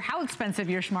don't care how expensive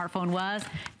your smartphone was,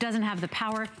 doesn't have the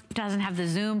power, doesn't have the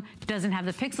zoom, doesn't have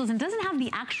the pixels, and doesn't have the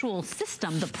actual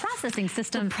system, the processing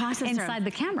system inside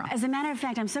the camera. As a matter of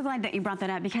fact, I'm so glad that you brought that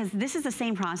up, because this is the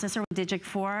same processor with Digic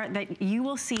 4 that you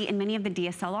will see in many of the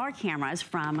DSLR cameras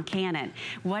from Canon.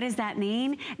 What does that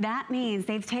mean? That means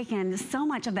they've taken so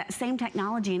much of that same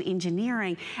technology and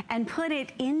engineering and put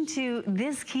it into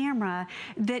this camera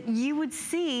that you would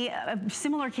see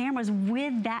similar cameras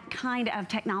with that kind of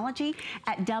technology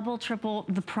at double, triple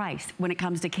the price when it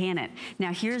comes to Canon.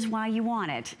 Now, here's why you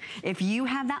want it. If you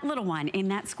have that little one in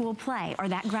that school play or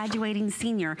that graduating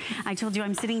senior, I told you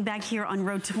I'm sitting back here on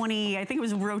row 20, I think it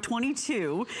was row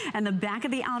 22, and the back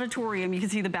of the auditorium, you can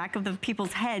see the back of the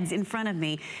people's heads in front of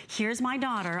me. Here's my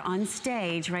daughter on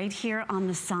stage right here on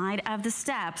the side of the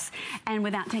steps, and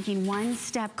without taking one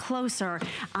step closer,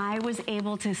 I was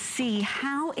able to see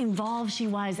how involved she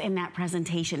was in that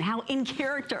presentation, how in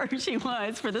character she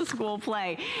was for the school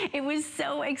play. It was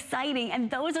so exciting, and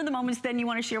those are the moments then you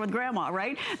want to share with grandma,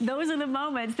 right? Those are the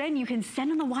moments then you can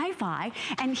send on the Wi-Fi,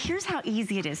 and here's how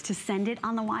easy it is to send it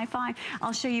on the Wi-Fi.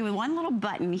 I'll show you with one little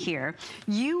button here.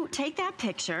 You take that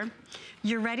picture,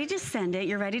 you're ready to send it,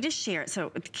 you're ready to share it,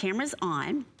 so the camera's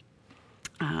on.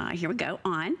 Here we go,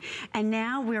 on. And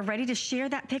now we're ready to share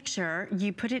that picture.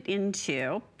 You put it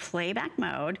into playback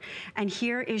mode, and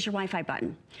here is your Wi-Fi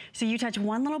button. So you touch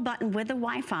one little button with the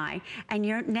Wi-Fi,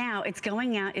 and now it's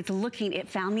going out, it's looking, it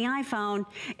found the iPhone,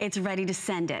 it's ready to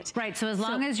send it. Right, so as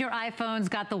long as your iPhone's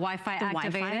got the Wi-Fi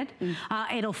activated,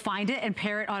 it'll find it and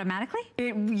pair it automatically?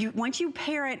 Once you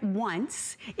pair it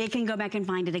once, it can go back and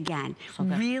find it again.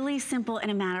 Okay. Really simple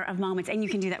in a matter of moments, and you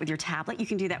can do that with your tablet, you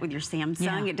can do that with your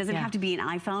Samsung. It doesn't have to be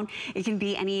an iPhone. It can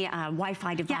be any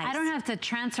Wi-Fi device. Yeah, I don't have to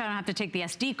transfer. I don't have to take the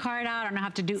SD card out. I don't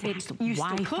have to do you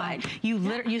Wi-Fi. Still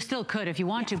could. You still could if you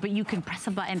want to, but you can press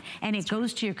a button and it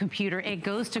goes to your computer. It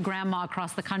goes to grandma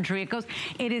across the country.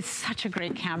 It is such a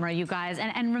great camera, you guys.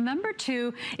 And remember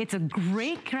too, it's a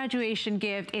great graduation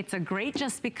gift. It's a great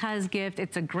just because gift.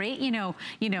 It's a great,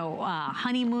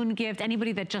 honeymoon gift.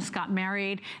 Anybody that just got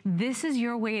married. This is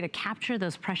your way to capture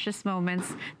those precious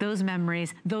moments, those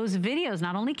memories, those videos.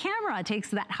 Not only camera, it takes takes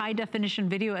that high definition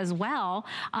video as well,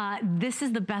 this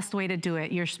is the best way to do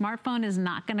it. Your smartphone is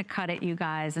not gonna cut it, you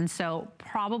guys. And so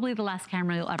probably the last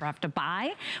camera you'll ever have to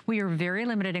buy. We are very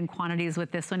limited in quantities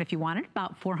with this one. If you want it,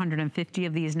 about 450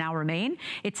 of these now remain.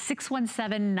 It's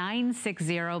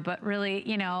 617-960, but really,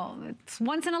 you know, it's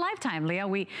once in a lifetime, Leah.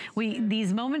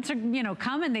 These moments are, you know,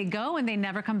 come and they go and they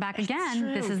never come back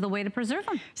again. This is the way to preserve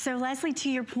them. So Leslie,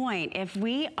 to your point, if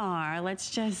we are,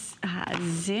 let's just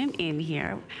zoom in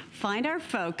here, find our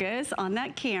focus on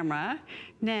that camera.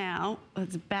 Now,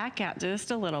 let's back out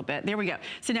just a little bit. There we go.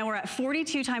 So now we're at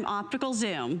 42-time optical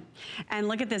zoom. And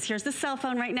look at this. Here's the cell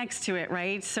phone right next to it,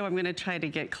 right? So I'm going to try to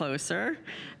get closer.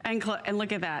 And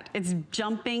look at that. It's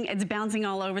jumping. It's bouncing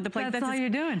all over the place. That's all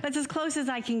you're doing. That's as close as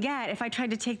I can get. If I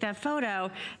tried to take that photo,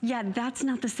 yeah, that's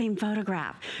not the same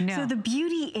photograph. No. So the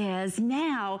beauty is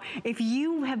now, if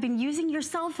you have been using your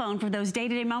cell phone for those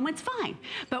day-to-day moments, fine.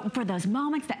 But for those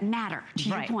moments that matter, to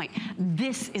your point,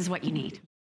 this is what you need.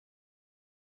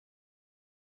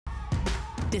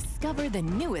 Discover the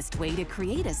newest way to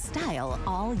create a style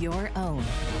all your own.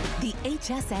 The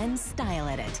HSN Style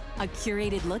Edit, a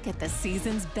curated look at the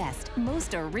season's best,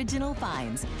 most original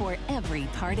finds for every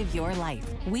part of your life.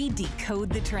 We decode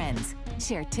the trends,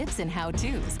 share tips and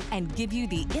how-tos, and give you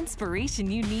the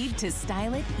inspiration you need to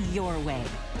style it your way.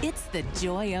 It's the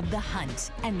joy of the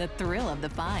hunt and the thrill of the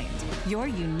find. Your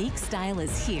unique style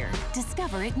is here.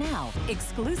 Discover it now,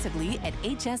 exclusively at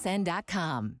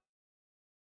hsn.com.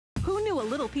 Who knew a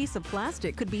little piece of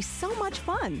plastic could be so much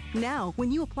fun? Now,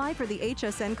 when you apply for the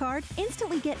HSN card,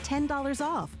 instantly get $10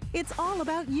 off. It's all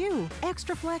about you.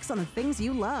 Extra flex on the things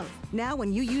you love. Now,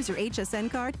 when you use your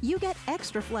HSN card, you get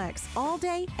extra flex all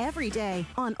day, every day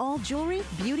on all jewelry,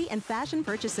 beauty, and fashion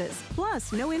purchases.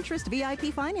 Plus, no interest VIP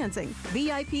financing,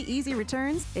 VIP easy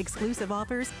returns, exclusive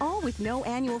offers, all with no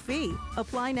annual fee.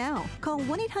 Apply now. Call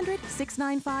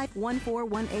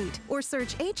 1-800-695-1418 or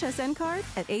search HSN card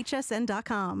at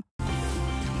hsn.com.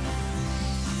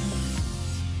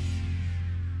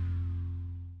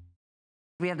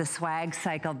 We have the swag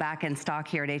cycle back in stock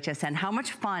here at HSN. How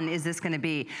much fun is this going to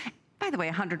be? By the way,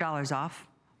 $100 off.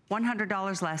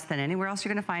 $100 less than anywhere else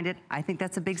you're gonna find it. I think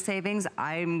that's a big savings.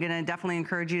 I'm gonna definitely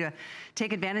encourage you to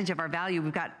take advantage of our value.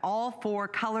 We've got all 4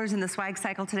 colors in the swag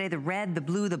cycle today, the red, the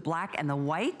blue, the black, and the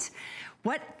white.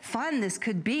 What fun this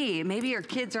could be. Maybe your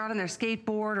kids are out on their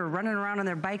skateboard or running around on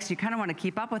their bikes. You kind of want to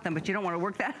keep up with them, but you don't want to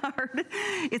work that hard.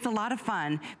 It's a lot of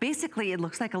fun. Basically, it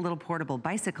looks like a little portable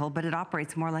bicycle, but it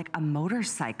operates more like a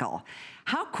motorcycle.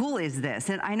 How cool is this?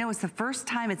 And I know it's the first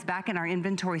time it's back in our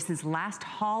inventory since last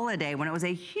holiday when it was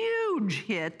a huge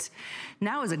hit.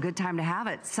 Now is a good time to have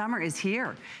it. Summer is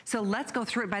here. So let's go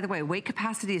through it. By the way, weight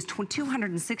capacity is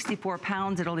 264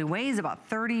 pounds. It only weighs about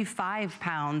 35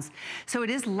 pounds. So it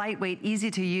is lightweight,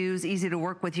 easy to use, easy to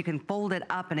work with. You can fold it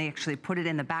up and actually put it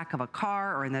in the back of a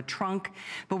car or in the trunk.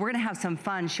 But we're gonna have some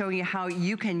fun showing you how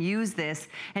you can use this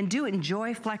and do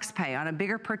enjoy FlexPay on a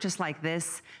bigger purchase like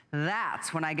this.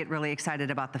 That's when I get really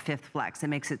excited about the 5th Flex. It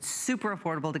makes it super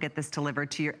affordable to get this delivered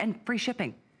to your, and free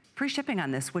shipping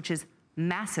on this, which is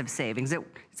massive savings.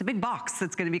 It's a big box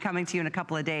that's gonna be coming to you in a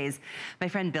couple of days. My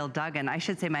friend Bill Duggan, I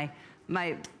should say my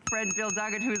friend Bill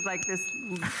Duggan, who's like this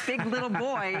big little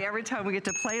boy, every time we get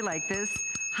to play like this.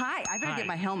 Hi, I better get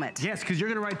my helmet. Yes, because you're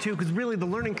gonna ride too, because really the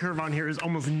learning curve on here is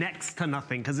almost next to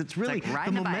nothing, because it's really like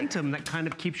the momentum that kind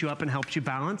of keeps you up and helps you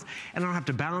balance. And I don't have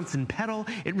to balance and pedal.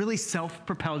 It really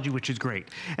self-propels you, which is great.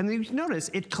 And then you notice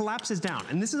it collapses down.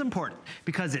 And this is important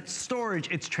because it's storage,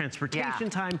 it's transportation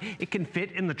time. It can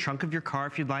fit in the trunk of your car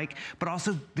if you'd like. But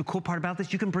also the cool part about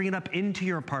this, you can bring it up into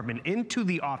your apartment, into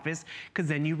the office, because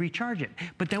then you recharge it.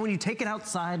 But then when you take it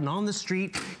outside and on the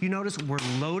street, you notice we're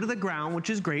low to the ground, which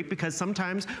is great because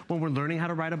sometimes when we're learning how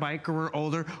to ride a bike or we're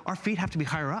older, our feet have to be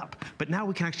higher up. But now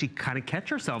we can actually kind of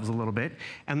catch ourselves a little bit.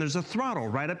 And there's a throttle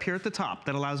right up here at the top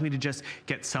that allows me to just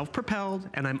get self-propelled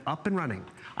and I'm up and running.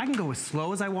 I can go as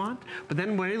slow as I want, but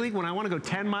then really when I want to go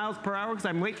 10 miles per hour because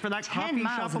I'm late for that coffee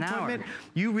shop appointment,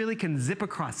 you really can zip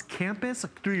across campus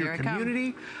through your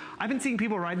community. I've been seeing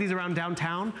people ride these around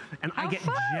downtown and I get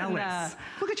jealous.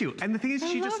 Look at you. And the thing is,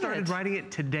 she just started riding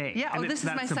it today. Yeah, oh, this is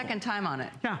my second time on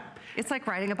it. Yeah. It's like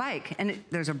riding a bike, and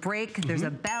there's a brake, there's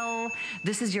a bell.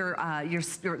 This is your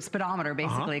speedometer,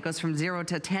 basically. It goes from 0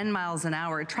 to 10 miles an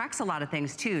hour. It tracks a lot of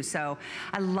things, too. So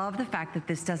I love the fact that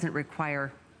this doesn't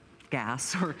require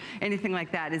gas or anything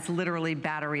like that. It's literally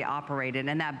battery operated.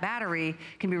 And that battery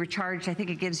can be recharged. I think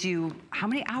it gives you, how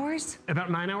many hours? About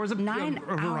 9 hours of a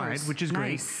ride, which is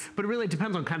great. But it really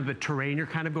depends on kind of the terrain you're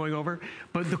kind of going over.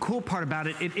 But the cool part about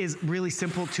it, it is really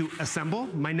simple to assemble.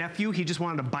 My nephew, he just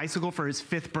wanted a bicycle for his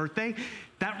 5th birthday.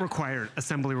 That required,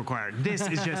 assembly required. This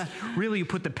is just, really, you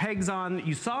put the pegs on.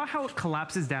 You saw how it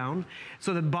collapses down.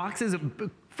 So the box is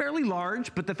fairly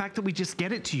large, but the fact that we just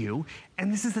get it to you,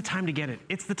 and this is the time to get it.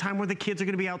 It's the time where the kids are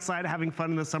gonna be outside having fun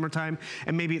in the summertime,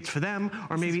 and maybe it's for them,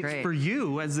 or maybe it's for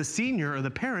you as the senior or the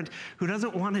parent who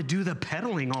doesn't wanna do the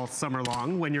pedaling all summer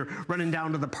long when you're running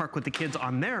down to the park with the kids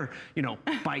on their, you know,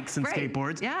 bikes and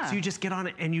skateboards. Yeah. So you just get on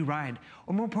it and you ride.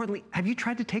 Or more importantly, have you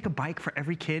tried to take a bike for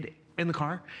every kid in the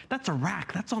car? That's a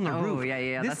rack, that's on the roof. Oh,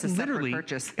 yeah, this that's a separate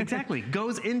purchase. Exactly,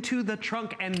 goes into the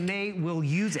trunk and they will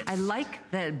use it. I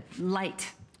like the light.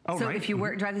 So if you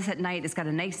drive this at night, it's got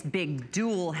a nice big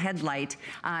dual headlight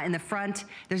in the front.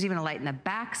 There's even a light in the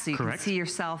back so you can see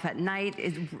yourself at night.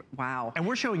 Wow. And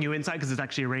we're showing you inside because it's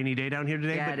actually a rainy day down here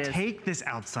today. Yeah, but take this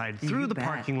outside, through the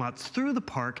parking lots, through the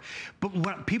park. But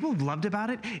what people have loved about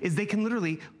it is they can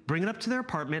literally bring it up to their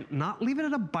apartment, not leave it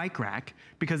at a bike rack,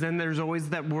 because then there's always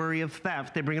that worry of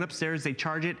theft. They bring it upstairs, they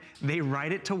charge it, they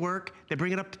ride it to work, they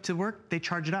bring it up to work, they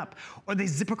charge it up. Or they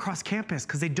zip across campus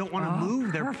because they don't want to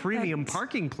move their premium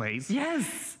parking place.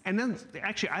 Yes. And then,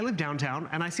 actually, I live downtown,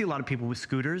 and I see a lot of people with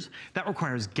scooters. That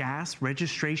requires gas,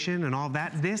 registration, and all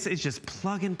that. This is just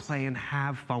plug and play and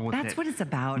have fun with it. That's what it's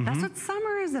about. That's what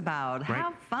summer is about.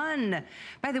 Have fun.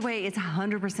 By the way, it's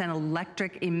 100%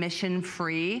 electric,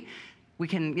 emission-free. We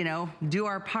can, you know, do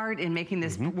our part in making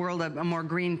this world a more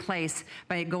green place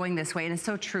by going this way. And it's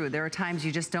so true. There are times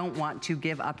you just don't want to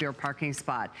give up your parking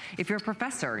spot. If you're a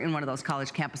professor in one of those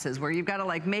college campuses where you've got to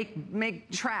like make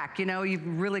track, you know, you've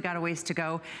really got a ways to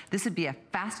go. This would be a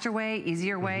faster way,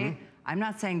 easier way. I'm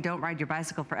not saying don't ride your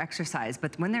bicycle for exercise,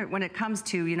 but when it comes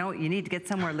to, you know, you need to get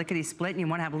somewhere lickety-split and you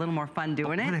want to have a little more fun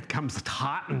doing it. When it comes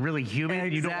hot and really humid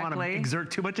and you don't want to exert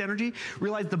too much energy,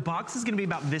 realize the box is going to be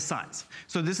about this size.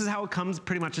 So this is how it comes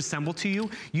pretty much assembled to you.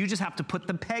 You just have to put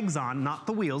the pegs on, not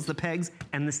the wheels, the pegs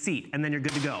and the seat, and then you're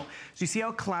good to go. So you see how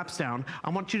it collapsed down?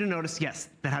 I want you to notice, yes,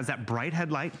 that has that bright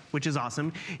headlight, which is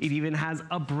awesome. It even has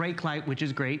a brake light, which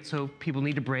is great, so people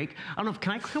need to brake. I don't know,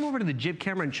 can I come over to the jib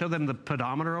camera and show them the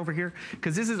pedometer over here?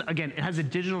 Because this is, again, it has a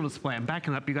digital display. I'm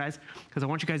backing up, you guys, because I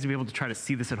want you guys to be able to try to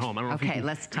see this at home. I don't know if you can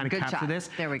kind of capture this.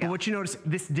 There we go. But what you notice,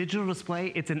 this digital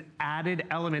display, it's an added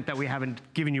element that we haven't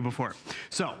given you before.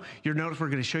 So you'll notice we're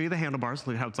going to show you the handlebars.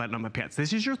 Look at how it's lighting up my pants.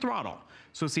 This is your throttle.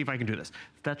 So see if I can do this.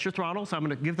 That's your throttle, so I'm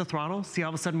going to give the throttle. See, all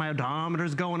of a sudden my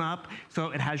odometer's going up. So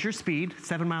it has your speed,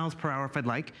 7 miles per hour if I'd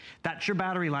like. That's your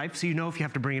battery life, so you know if you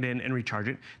have to bring it in and recharge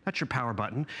it. That's your power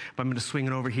button. But I'm going to swing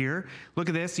it over here. Look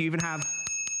at this. You even have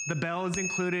the bell is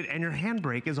included and your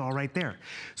handbrake is all right there.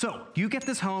 So you get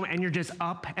this home and you're just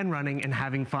up and running and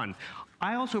having fun.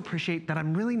 I also appreciate that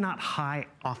I'm really not high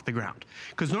off the ground.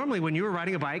 Because normally when you were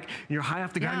riding a bike and you're high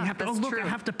off the ground, you have to, oh look, I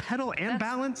have to pedal and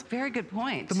balance. Very good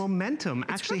point. The momentum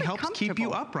actually really helps keep you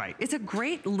upright. It's a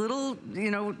great little, you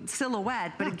know,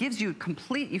 silhouette, but it gives you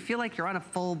you feel like you're on a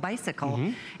full bicycle.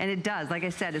 And it does, like I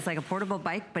said, it's like a portable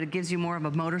bike, but it gives you more of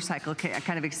a motorcycle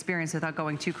kind of experience without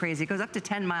going too crazy. It goes up to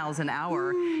 10 miles an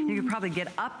hour. You could probably get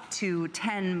up to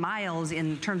 10 miles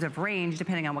in terms of range,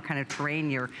 depending on what kind of terrain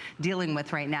you're dealing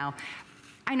with right now.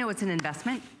 I know it's an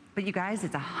investment, but you guys,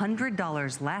 it's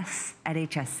 $100 less at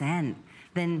HSN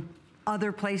than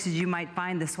other places you might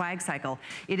find the swag cycle.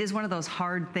 It is one of those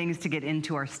hard things to get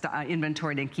into our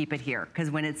inventory and keep it here,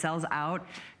 because when it sells out,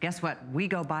 guess what? We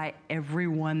go buy every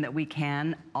one that we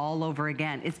can all over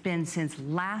again. It's been since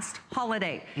last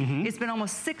holiday. It's been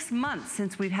almost 6 months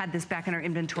since we've had this back in our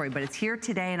inventory, but it's here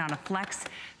today and on a flex.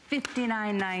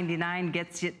 $59.99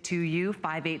 gets it to you,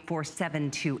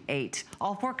 584728.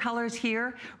 All 4 colors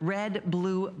here, red,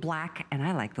 blue, black, and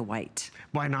I like the white.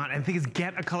 Why not? And the thing is,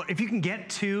 get a color. If you can get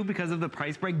 2 because of the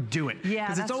price break, do it. Yeah,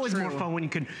 because it's always more fun when you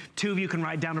can, 2 of you can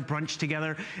ride down to brunch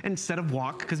together instead of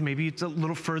walk, because maybe it's a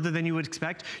little further than you would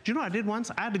expect. Do you know what I did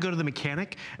once? I had to go to the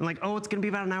mechanic and like, oh, it's gonna be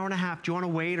about an hour and a half. Do you wanna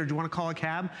wait or do you wanna call a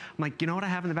cab? I'm like, you know what I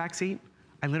have in the back seat?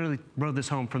 I literally rode this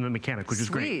home from the mechanic, which is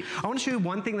great. I want to show you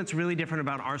one thing that's really different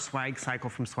about our swag cycle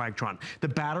from Swagtron. The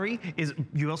battery is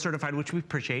UL certified, which we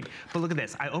appreciate, but look at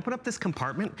this. I open up this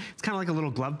compartment. It's kind of like a little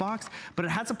glove box, but it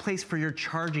has a place for your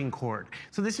charging cord.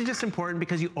 So this is just important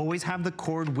because you always have the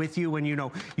cord with you when you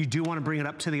know you do want to bring it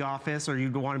up to the office, or you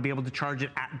want to be able to charge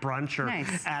it at brunch or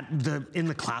in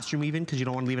the classroom even, because you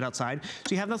don't want to leave it outside.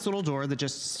 So you have this little door that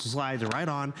just slides right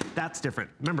on. That's different.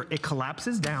 Remember, it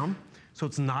collapses down. So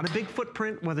it's not a big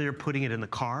footprint, whether you're putting it in the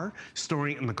car,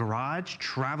 storing it in the garage,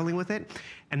 traveling with it.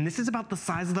 And this is about the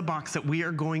size of the box that we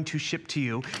are going to ship to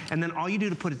you. And then all you do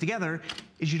to put it together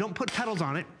is you don't put pedals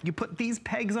on it. You put these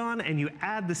pegs on and you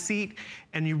add the seat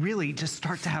and you really just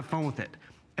start to have fun with it.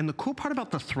 And the cool part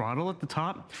about the throttle at the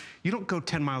top, you don't go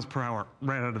 10 miles per hour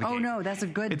right out of the gate. Oh no, that's a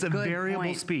good It's a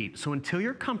variable speed. So until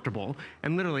you're comfortable,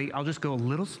 and literally I'll just go a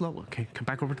little slow. Okay, come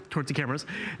back over towards the cameras.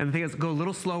 And the thing is, go a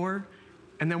little slower.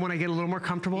 And then when I get a little more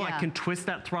comfortable, I can twist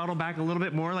that throttle back a little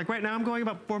bit more. Like right now, I'm going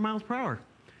about 4 miles per hour.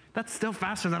 That's still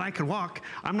faster than I could walk.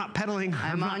 I'm not pedaling,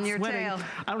 I'm not on your sweating. tail.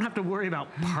 I don't have to worry about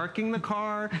parking the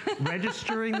car,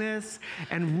 registering this.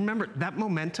 And remember, that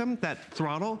momentum, that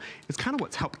throttle, is kind of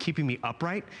what's helped keeping me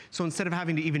upright. So instead of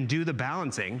having to even do the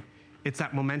balancing, it's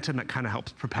that momentum that kind of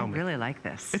helps propel me. I really like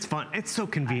this. It's fun. It's so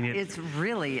convenient. It's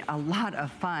really a lot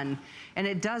of fun. And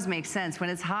it does make sense. When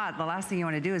it's hot, the last thing you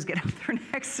want to do is get up there and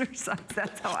exercise.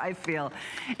 That's how I feel.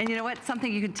 And you know what?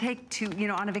 Something you can take to, you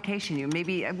know, on a vacation.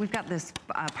 We've got this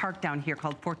park down here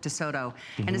called Fort DeSoto.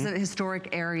 And it's a historic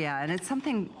area. And it's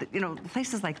something, that, you know,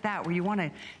 places like that where you want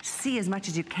to see as much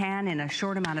as you can in a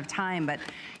short amount of time. But,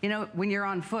 you know, when you're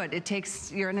on foot, it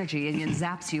takes your energy and it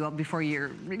zaps you up before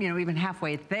you're, you know, even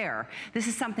halfway there. This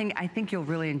is something I think you'll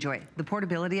really enjoy. The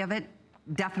portability of it,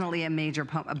 definitely a major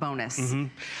bonus.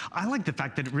 I like the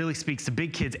fact that it really speaks to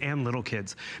big kids and little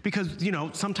kids because, you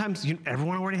know, sometimes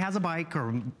everyone already has a bike,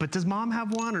 but does mom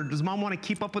have one, or does mom want to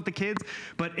keep up with the kids?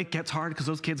 But it gets hard because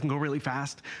those kids can go really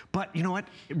fast. But you know what?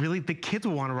 Really, the kids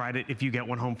will want to ride it if you get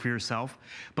one home for yourself.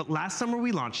 But last summer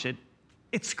we launched it.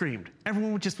 It screamed.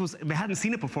 Everyone they hadn't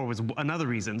seen it before was another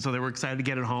reason, so they were excited to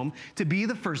get it home, to be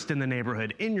the first in the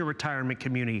neighborhood, in your retirement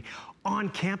community, on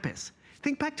campus.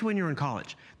 Think back to when you were in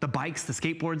college. The bikes, the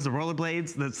skateboards, the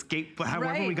rollerblades,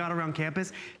 however we got around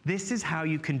campus. This is how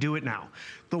you can do it now.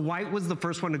 The white was the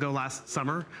first one to go last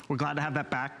summer. We're glad to have that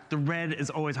back. The red is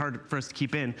always hard for us to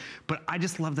keep in, but I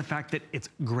just love the fact that it's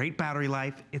great battery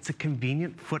life. It's a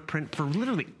convenient footprint for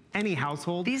literally any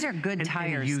household. These are good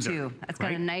tires too. It's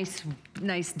got a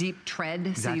nice deep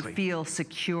tread, so you feel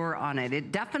secure on it.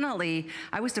 It definitely,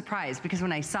 I was surprised because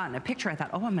when I saw it in a picture, I thought,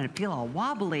 oh, I'm gonna feel all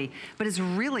wobbly, but it's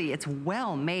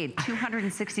well made.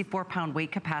 264-pound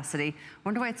weight capacity.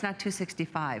 Wonder why it's not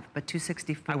 265, but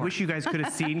 264. I wish you guys could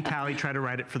have seen Callie try to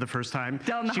ride it for the first time.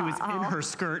 She was in her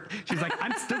skirt. She's like,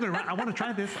 I'm still gonna ride, I wanna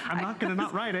try this. I'm not gonna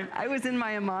not ride it. I was in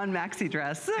my Amon maxi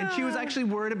dress. And she was actually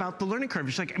worried about the learning curve.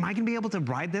 She's like, am I gonna be able to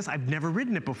ride this? I've never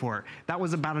ridden it before. That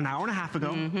was about an hour and a half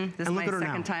ago. This is my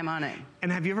second time on it.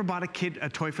 And have you ever bought a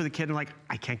toy for the kid and like,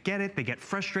 I can't get it, they get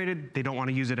frustrated, they don't want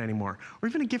to use it anymore. Or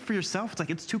even a gift for yourself, it's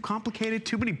like, it's too complicated,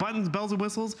 too many buttons, bells and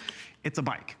whistles. It's a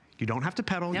bike. You don't have to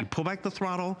pedal, you pull back the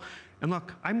throttle, and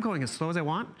look, I'm going as slow as I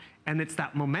want, and it's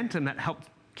that momentum that helps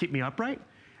keep me upright.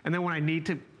 And then when I need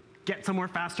to get somewhere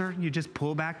faster, you just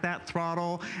pull back that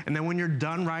throttle, and then when you're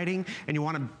done riding and you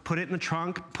want to put it in the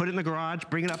trunk, put it in the garage,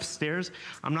 bring it upstairs,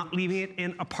 I'm not leaving it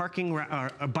in a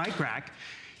a bike rack.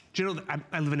 Do you know,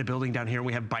 I live in a building down here and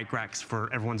we have bike racks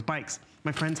for everyone's bikes.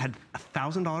 My friends had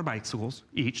 $1,000 bicycles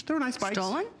each. They're nice bikes.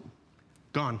 Stolen?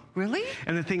 Gone. Really?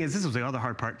 And the thing is, this was the other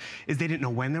hard part, is they didn't know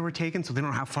when they were taken, so they don't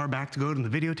know how far back to go to the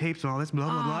videotapes and all this, blah,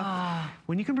 blah, blah.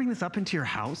 When you can bring this up into your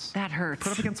house. That hurts.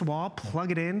 Put it up against the wall,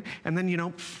 plug it in, and then, you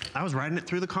know, I was riding it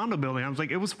through the condo building. I was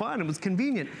like, it was fun, it was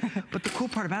convenient. But the cool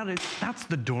part about it is, that's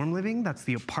the dorm living, that's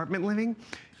the apartment living.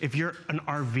 If you're an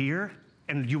RVer,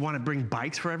 and you want to bring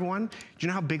bikes for everyone, do you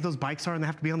know how big those bikes are and they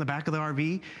have to be on the back of the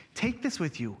RV? Take this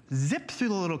with you. Zip through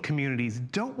the little communities.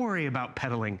 Don't worry about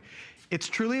pedaling. It's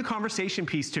truly a conversation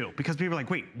piece too, because people are like,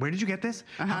 wait, where did you get this?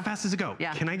 How fast does it go?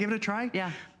 Can I give it a try?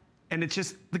 And it's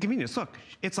just the convenience. Look,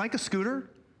 it's like a scooter,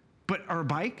 or a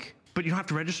bike, but you don't have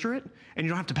to register it, and you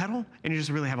don't have to pedal, and you just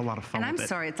really have a lot of fun with it. And I'm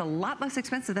sorry, it's a lot less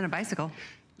expensive than a bicycle.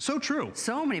 So true.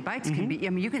 So many bikes can be, I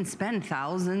mean, you can spend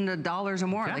 $1,000 or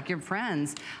more, like your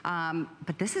friends.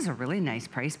 But this is a really nice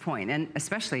price point, and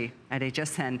especially at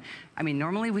HSN. I mean,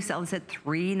 normally we sell this at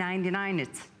 $3.99.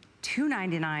 It's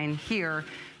 $2.99 here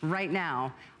right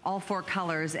now, all 4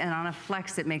 colors, and on a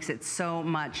flex it makes it so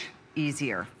much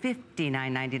easier.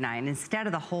 $59.99 instead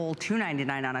of the whole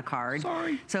 $2.99 on a card.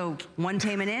 So one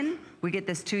payment in, we get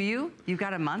this to you. You've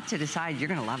got a month to decide. You're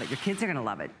gonna love it. Your kids are gonna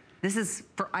love it. This is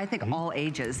for, I think, all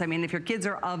ages. I mean, if your kids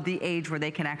are of the age where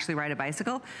they can actually ride a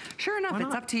bicycle, sure enough,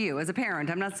 it's up to you as a parent.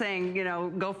 I'm not saying, you know,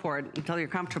 go for it until you're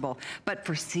comfortable. But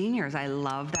for seniors, I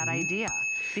love that idea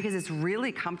because it's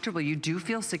really comfortable. You do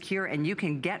feel secure and you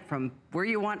can get from where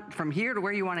you want, from here to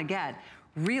where you want to get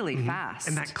really fast.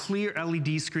 And that clear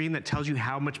LED screen that tells you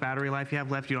how much battery life you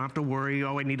have left. You don't have to worry,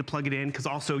 oh, I need to plug it in, because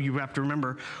also you have to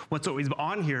remember what's always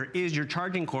on here is your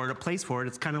charging cord, a place for it.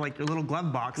 It's kind of like your little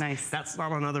glove box. Nice. That's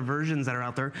not on other versions that are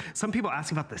out there. Some people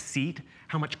ask about the seat,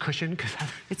 how much cushion, because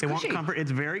they want comfort.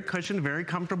 It's very cushioned, very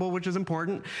comfortable, which is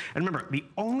important. And remember, the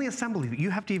only assembly that you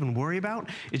have to even worry about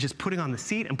is just putting on the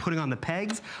seat and putting on the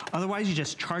pegs. Otherwise, you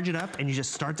just charge it up and you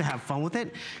just start to have fun with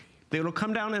it. It'll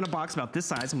come down in a box about this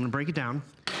size. I'm gonna break it down,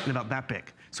 and about that big.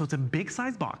 So it's a big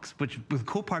size box, which the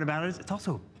cool part about it is it's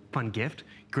also a fun gift.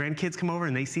 Grandkids come over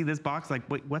and they see this box like,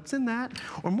 wait, what's in that?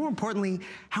 Or more importantly,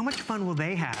 how much fun will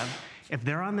they have if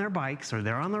they're on their bikes or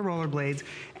they're on their rollerblades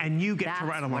and you get to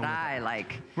ride along with them? That's what I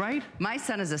like. Right? My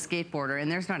son is a skateboarder and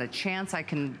there's not a chance I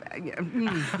can,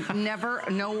 never,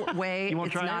 no way,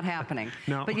 it's not happening.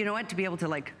 No. But you know what, to be able to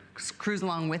like cruise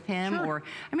along with him, or,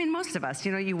 I mean, most of us,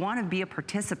 you know, you want to be a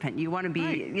participant. You want to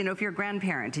be, you know, if you're a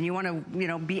grandparent and you want to, you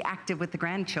know, be active with the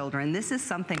grandchildren, this is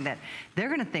something that they're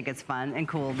going to think it's fun and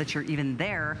cool that you're even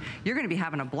there. You're going to be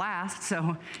having a blast,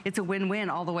 so it's a win-win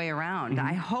all the way around.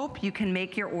 I hope you can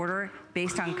make your order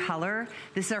based on color.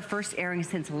 This is our first airing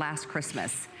since last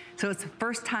Christmas. So it's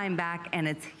first time back and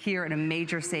it's here at a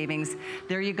major savings.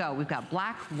 There you go. We've got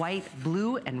black, white,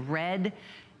 blue, and red.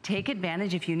 Take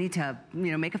advantage if you need to,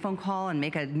 you know, make a phone call and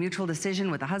make a mutual decision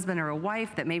with a husband or a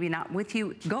wife that maybe not with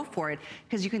you, go for it,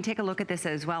 because you can take a look at this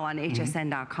as well on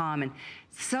hsn.com. And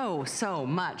so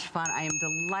much fun. I am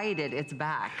delighted it's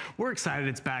back. We're excited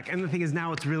it's back. And the thing is,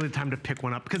 now it's really time to pick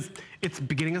one up because it's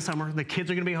beginning of summer. The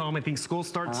kids are going to be home. I think school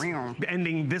starts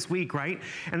ending this week, right?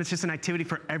 And it's just an activity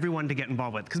for everyone to get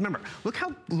involved with. Because remember, look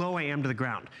how low I am to the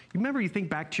ground. You remember, you think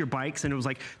back to your bikes and it was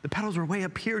like the pedals were way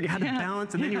up here and you had to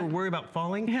balance and then you were worried about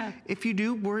falling. If you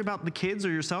do worry about the kids or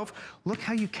yourself, look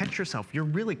how you catch yourself. You're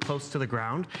really close to the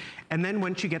ground. And then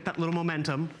once you get that little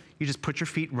momentum, you just put your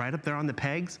feet right up there on the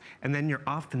pegs, and then you're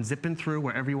off and zipping through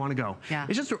wherever you want to go.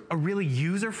 It's just a really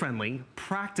user-friendly,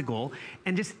 practical,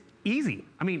 and just easy.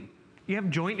 I mean, you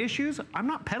have joint issues, I'm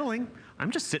not pedaling. I'm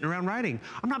just sitting around riding.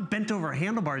 I'm not bent over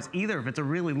handlebars either if it's a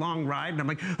really long ride and I'm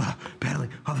like,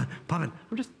 pedaling, pumping.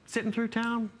 I'm just sitting through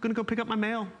town, gonna go pick up my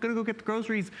mail, gonna go get the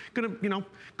groceries, gonna, you know,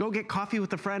 go get coffee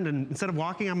with a friend, and instead of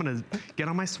walking, I'm gonna get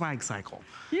on my swag cycle.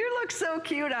 You look so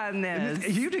cute on this.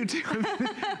 You do too.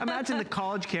 Imagine the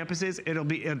college campuses, it'll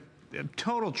be a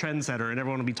total trendsetter and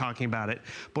everyone will be talking about it.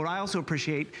 But I also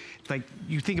appreciate, like,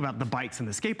 you think about the bikes and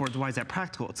the skateboards, why is that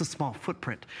practical? It's a small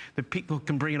footprint. The people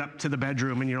can bring it up to the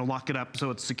bedroom and, you know, lock it up so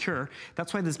it's secure.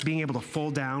 That's why this being able to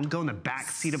fold down, go in the back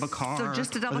seat of a car. So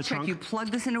just to double check, you plug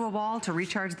this into a wall to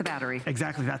recharge the battery.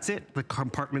 Exactly, that's it. The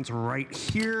compartment's right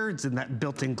here. It's in that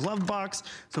built-in glove box,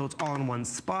 so it's all in one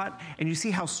spot. And you see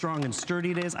how strong and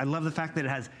sturdy it is. I love the fact that it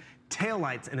has tail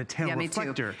lights and a tail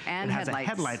reflector. And it has headlights. a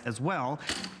headlight as well.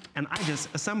 And I just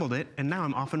assembled it, and now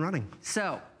I'm off and running.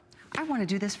 So, I want to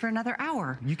do this for another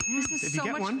hour. You can, this is so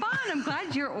much fun. I'm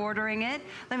glad you're ordering it.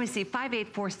 Let me see,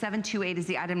 584728 is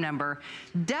the item number.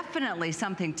 Definitely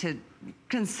something to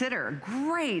consider.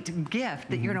 Great gift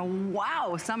that you're going to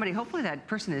wow somebody. Hopefully that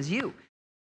person is you.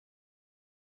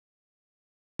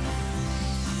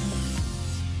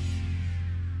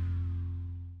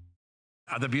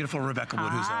 The beautiful Rebecca Wood,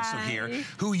 who's also here,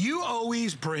 who you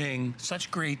always bring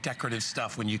such great decorative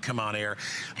stuff when you come on air.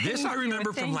 This I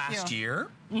remember from last year,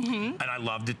 and I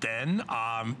loved it then,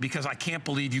 because I can't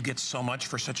believe you get so much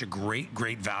for such a great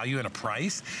value and a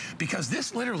price, because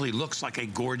this literally looks like a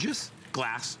gorgeous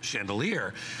glass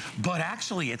chandelier, but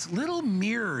actually it's little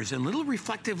mirrors and little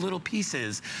reflective little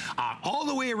pieces all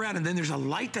the way around, and then there's a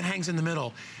light that hangs in the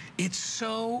middle. It's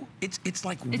so, it's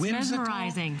like whimsical. It's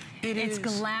mesmerizing. It's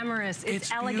glamorous. It's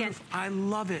elegant. Beautiful. I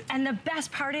love it. And the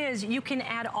best part is you can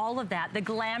add all of that, the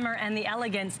glamour and the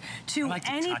elegance, to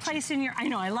any place in your, I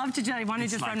know, I love to, I want to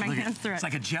just run my hands through it. It's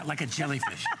like a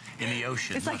jellyfish in the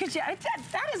ocean. It's like a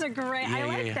that is a great, I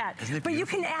like that. But you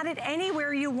can add it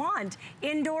anywhere you want.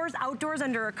 Indoors, outdoors,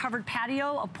 under a covered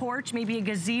patio, a porch, maybe a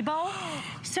gazebo.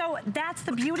 So that's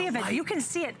the beauty of it. You can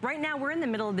see it. Right now, we're in the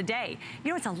middle of the day.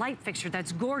 You know, it's a light fixture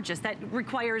that's gorgeous, that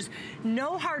requires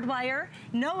no hardwire,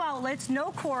 no outlets,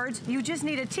 no cords. You just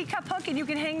need a teacup hook and you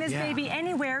can hang this baby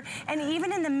anywhere. And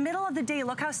even in the middle of the day,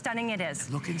 look how stunning it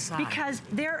is. Look inside. Because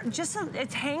they're just,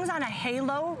 it hangs on a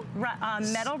halo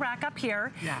metal rack up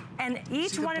here. And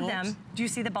each one of them, do you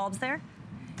see the bulbs there?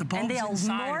 The bulbs and they'll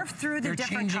inside, morph through the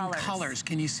different colors.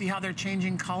 Can you see how they're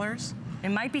changing colors? It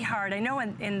might be hard. I know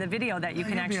in the video that you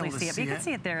can actually see it, but you can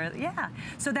see it there. Yeah.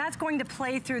 So that's going to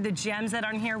play through the gems that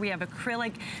are on here. We have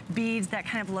acrylic beads that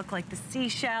kind of look like the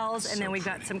seashells, and then we've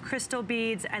got some crystal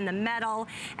beads and the metal,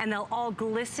 and they'll all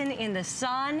glisten in the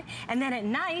sun. And then at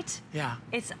night,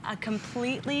 it's a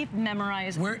completely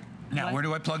memorized. Now, where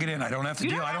do I plug it in? I don't have to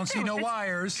deal. I don't see no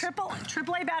wires.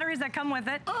 AAA batteries that come with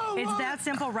it. Oh, it's that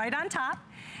simple, right on top.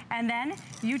 And then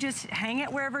you just hang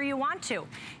it wherever you want to.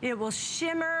 It will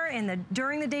shimmer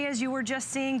during the day as you were just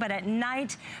seeing, but at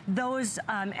night, those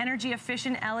energy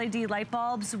efficient LED light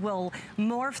bulbs will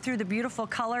morph through the beautiful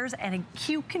colors, and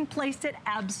you can place it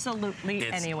absolutely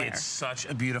anywhere. It's such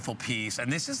a beautiful piece. And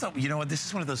this is, you know what, this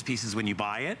is one of those pieces when you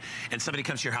buy it and somebody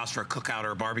comes to your house for a cookout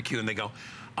or a barbecue and they go,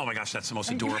 oh my gosh, that's the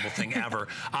most adorable thing ever.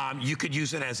 You could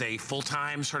use it as a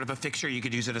full-time sort of a fixture. You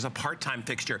could use it as a part-time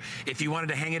fixture. If you wanted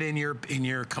to hang it in your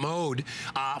commode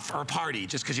for a party,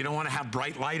 just because you don't want to have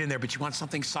bright light in there, but you want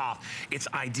something soft, it's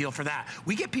ideal for that.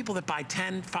 We get people that buy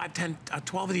 5, 10,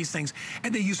 12 of these things,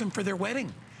 and they use them for their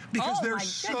wedding. Because they're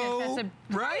so, that's a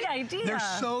great idea. They're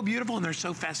so beautiful and they're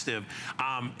so festive.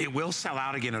 It will sell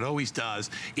out again, it always does.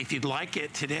 If you'd like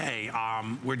it today,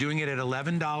 we're doing it at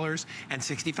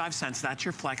 $11.65. That's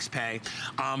your flex pay.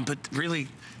 But really,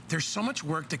 there's so much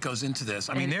work that goes into this.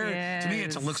 I mean, to me,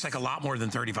 it looks like a lot more than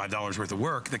 $35 worth of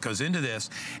work that goes into this.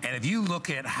 And if you look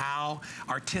at how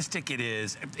artistic it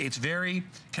is, it's very,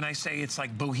 can I say, it's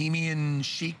like bohemian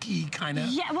chic-y kind of,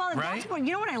 yeah, well, that's what,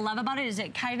 you know what I love about it is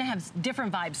it kind of has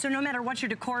different vibes. So no matter what your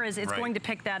decor is, it's going to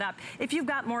pick that up. If you've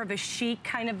got more of a chic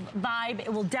kind of vibe,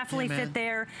 it will definitely fit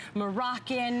there.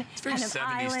 Moroccan, it's very kind of 70s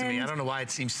island. to me. I don't know why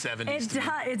it seems 70s to me.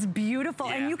 It's beautiful.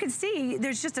 And you can see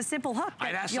there's just a simple hook.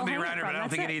 I'd ask somebody around here, but I don't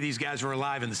think any of these guys were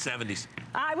alive in the 70s.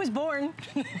 I was born.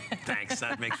 Thanks,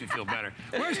 that makes me feel better.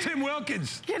 Where's Tim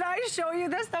Wilkins? Can I show you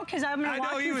this though? Because I'm gonna walk.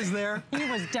 I know he was there. He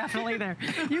was definitely there.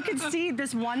 You can see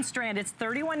this one strand. It's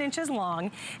 31 inches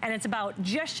long, and it's about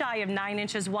just shy of 9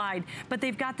 inches wide. But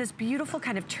they've got this beautiful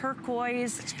kind of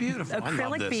turquoise, it's beautiful.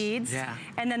 acrylic beads,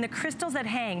 and then the crystals that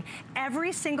hang.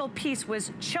 Every single piece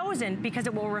was chosen because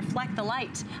it will reflect the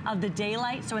light of the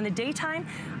daylight. So in the daytime,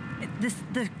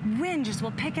 the wind just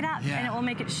will pick it up and it will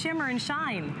make it shimmer and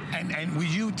shine. And will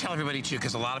you tell everybody too,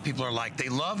 because a lot of people are like, they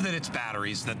love that it's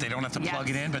batteries, that they don't have to plug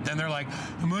it in, but then they're like,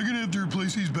 am I gonna have to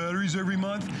replace these batteries every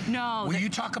month? No. Will you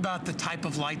talk about the type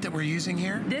of light that we're using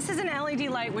here? This is an LED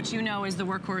light, which you know is the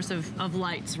workhorse of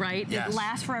lights, right? Yes. It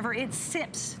lasts forever. It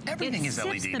sips. Everything is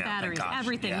LED the now, batteries, thank gosh.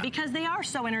 everything, because they are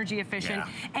so energy efficient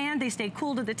and they stay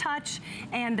cool to the touch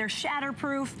and they're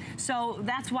shatterproof. So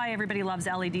that's why everybody loves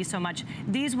LED so much.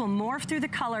 These will morph through the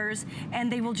colors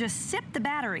and they will just sip the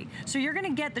battery. So you're gonna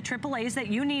get the AAAs that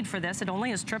you need for this. It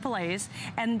only is AAAs,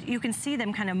 and you can see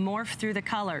them kind of morph through the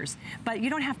colors. But you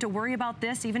don't have to worry about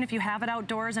this, even if you have it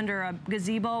outdoors under a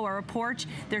gazebo or a porch.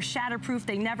 They're shatterproof,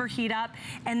 they never heat up,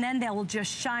 and then they'll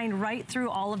just shine right through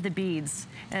all of the beads,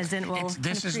 as in it will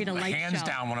create a light show. Hands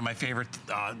down one of my favorite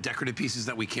decorative pieces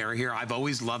that we carry here. I've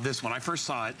always loved this. When I first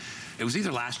saw it, it was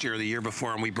either last year or the year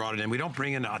before, and we brought it in. We don't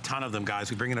bring in a ton of them, guys.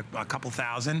 We bring in a couple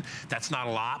thousand. That's not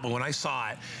a lot, but when I saw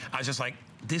it, I was just like,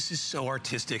 this is so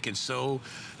artistic and so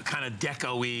kind of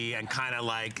deco-y and kind of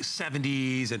like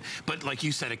 70s, but like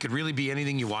you said, it could really be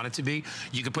anything you want it to be.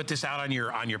 You could put this out on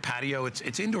your patio.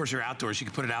 It's indoors or outdoors. You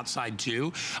could put it outside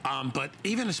too. But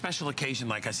even a special occasion,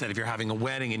 like I said, if you're having a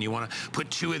wedding and you want to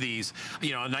put 2 of these,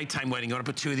 you know, a nighttime wedding, you want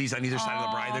to put 2 of these on either side of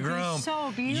the bride and the groom.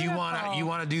 So beautiful. You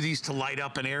want to do these to light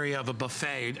up an area of a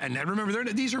buffet. And remember,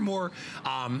 these are more,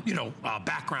 you know,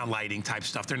 background lighting type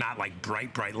stuff. They're not like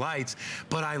bright lights.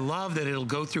 But I love that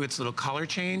it'll go through its little color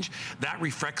change. That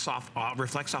reflects off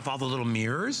all the little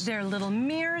mirrors. They're little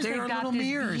mirrors. They've got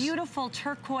these beautiful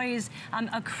turquoise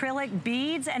acrylic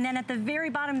beads, and then at the very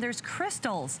bottom there's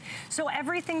crystals. So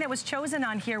everything that was chosen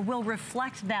on here will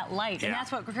reflect that light, and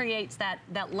that's what creates that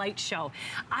light show.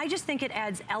 I just think it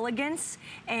adds elegance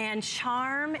and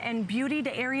charm and beauty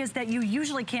to areas that you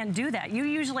usually can't do that. You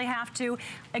usually have to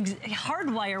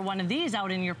hardwire one of these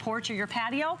out in your porch or your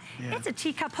patio. It's a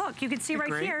teacup hook. You can see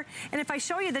right here, and if I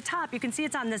show you the top, you can see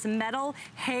it's on this metal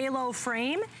halo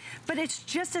frame, but it's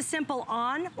just a simple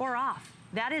on or off.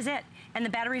 That is it. And the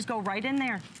batteries go right in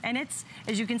there. And it's,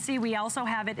 as you can see, we also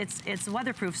have it, it's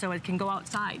weatherproof, so it can go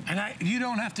outside. And you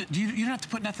don't have to, you don't have to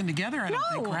put nothing together, I don't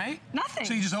think, right? Nothing.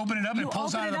 So you just open it up and it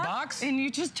pulls out of the box? And you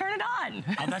just turn it on.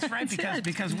 Oh, that's right,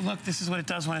 because look, this is what it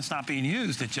does when it's not being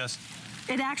used.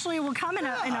 It actually will come in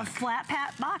a flat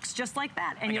pat box just like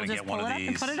that, and you'll just pull it up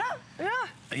and put it up.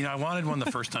 You know, I wanted one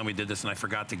the first time we did this, and I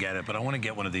forgot to get it, but I want to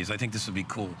get one of these. I think this would be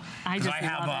cool. I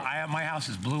have my house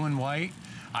is blue and white.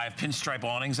 I have pinstripe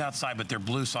awnings outside, but they're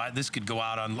blue, so this could go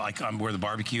out on where the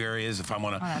barbecue area is if I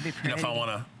want to, if I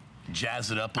want to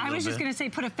jazz it up a little bit. I was just going to say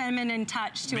put a feminine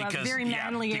touch to a very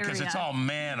manly area. Because it's all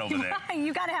man over there.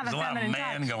 You got to have a feminine touch. There's a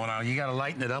lot of man going on. You got to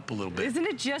lighten it up a little bit. Isn't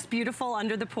it just beautiful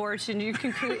under the porch? And you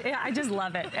can create, I just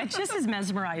love it. It just is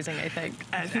mesmerizing, I think.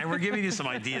 And we're giving you some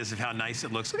ideas of how nice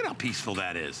it looks. Look at how peaceful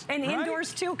that is. And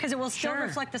indoors too, because it will still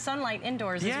reflect the sunlight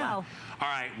indoors as well. All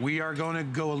right, we are going to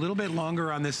go a little bit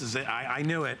longer on this. I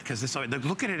knew it because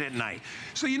look at it at night.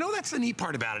 So you know that's the neat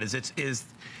part about it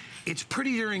it's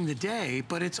pretty during the day,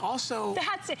 but it's also...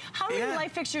 That's it. How many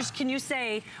light fixtures can you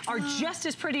say are just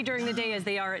as pretty during the day as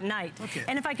they are at night? Okay.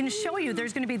 And if I can show you,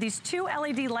 there's going to be these 2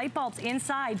 LED light bulbs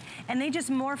inside, and they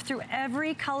just morph through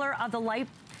every color of the light,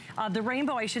 the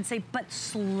rainbow, I should say, but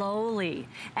slowly.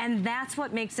 And that's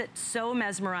what makes it so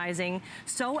mesmerizing,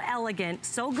 so elegant,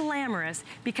 so glamorous,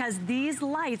 because these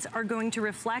lights are going to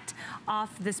reflect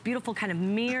off this beautiful kind of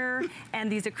mirror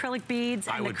and these acrylic beads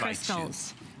and the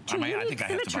crystals. I think I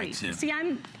have to bite too. See,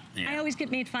 I always get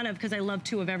made fun of because I love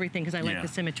 2 of everything because I like the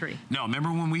symmetry. No, remember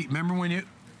when you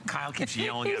Kyle keeps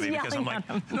yelling at me because I'm like,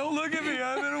 don't look at me,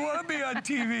 I don't want to be on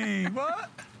TV. What?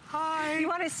 Hi. You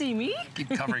want to see me? Keep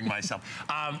covering myself.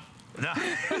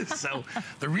 So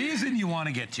the reason you want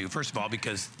to get 2, first of all,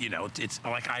 because, you know, it's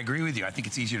like, I agree with you. I think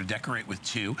it's easier to decorate with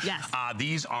 2. Yes.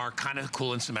 These are kind of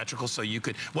cool and symmetrical, so you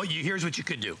could, here's what you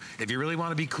could do. If you really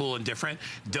want to be cool and different,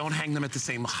 don't hang them at the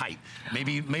same height.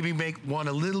 Maybe make one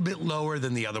a little bit lower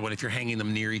than the other one if you're hanging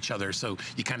them near each other, so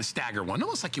you kind of stagger one,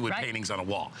 almost like you would paintings on a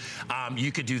wall.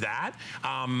 You could do that.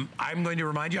 I'm going to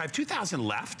remind you, I have 2,000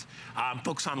 left.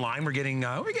 Folks online, we're getting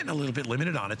a little bit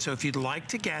limited on it, so if you'd like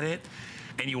to get it,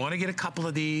 and you want to get a couple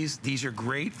of these are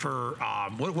great for,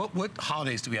 what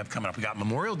holidays do we have coming up? We got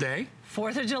Memorial Day.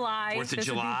 4th of July. 4th of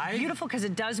July. Would be beautiful because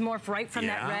it does morph right from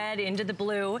that red into the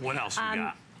blue. What else we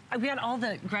got? We got all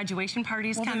the graduation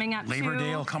parties coming up Labor too.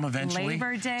 Day will come eventually.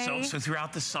 Labor Day. So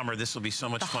throughout the summer, this will be so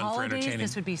much fun for entertaining.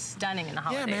 This would be stunning in the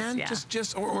holidays.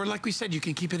 Yeah, man. Or like we said, you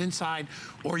can keep it inside,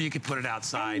 or you could put it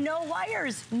outside. And no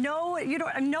wires, no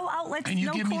outlets, and you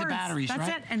no give cords. Me the batteries, That's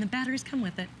it, and the batteries come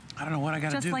with it. I don't know what I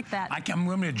got to do. Just like that. I'm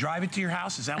going to drive it to your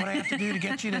house. Is that what I have to do to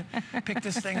get you to pick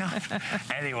this thing up?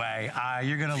 Anyway,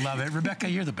 you're going to love it. Rebecca,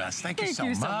 you're the best. Thank you so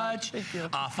much. Thank you.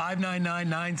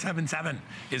 599977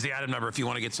 is the item number if you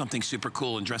want to get something super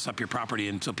cool and dress up your property,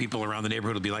 and so people around the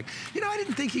neighborhood will be like, you know, I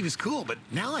didn't think he was cool, but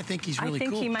now I think he's really cool.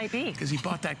 I think he might be. Because he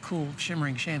bought that cool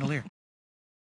shimmering chandelier.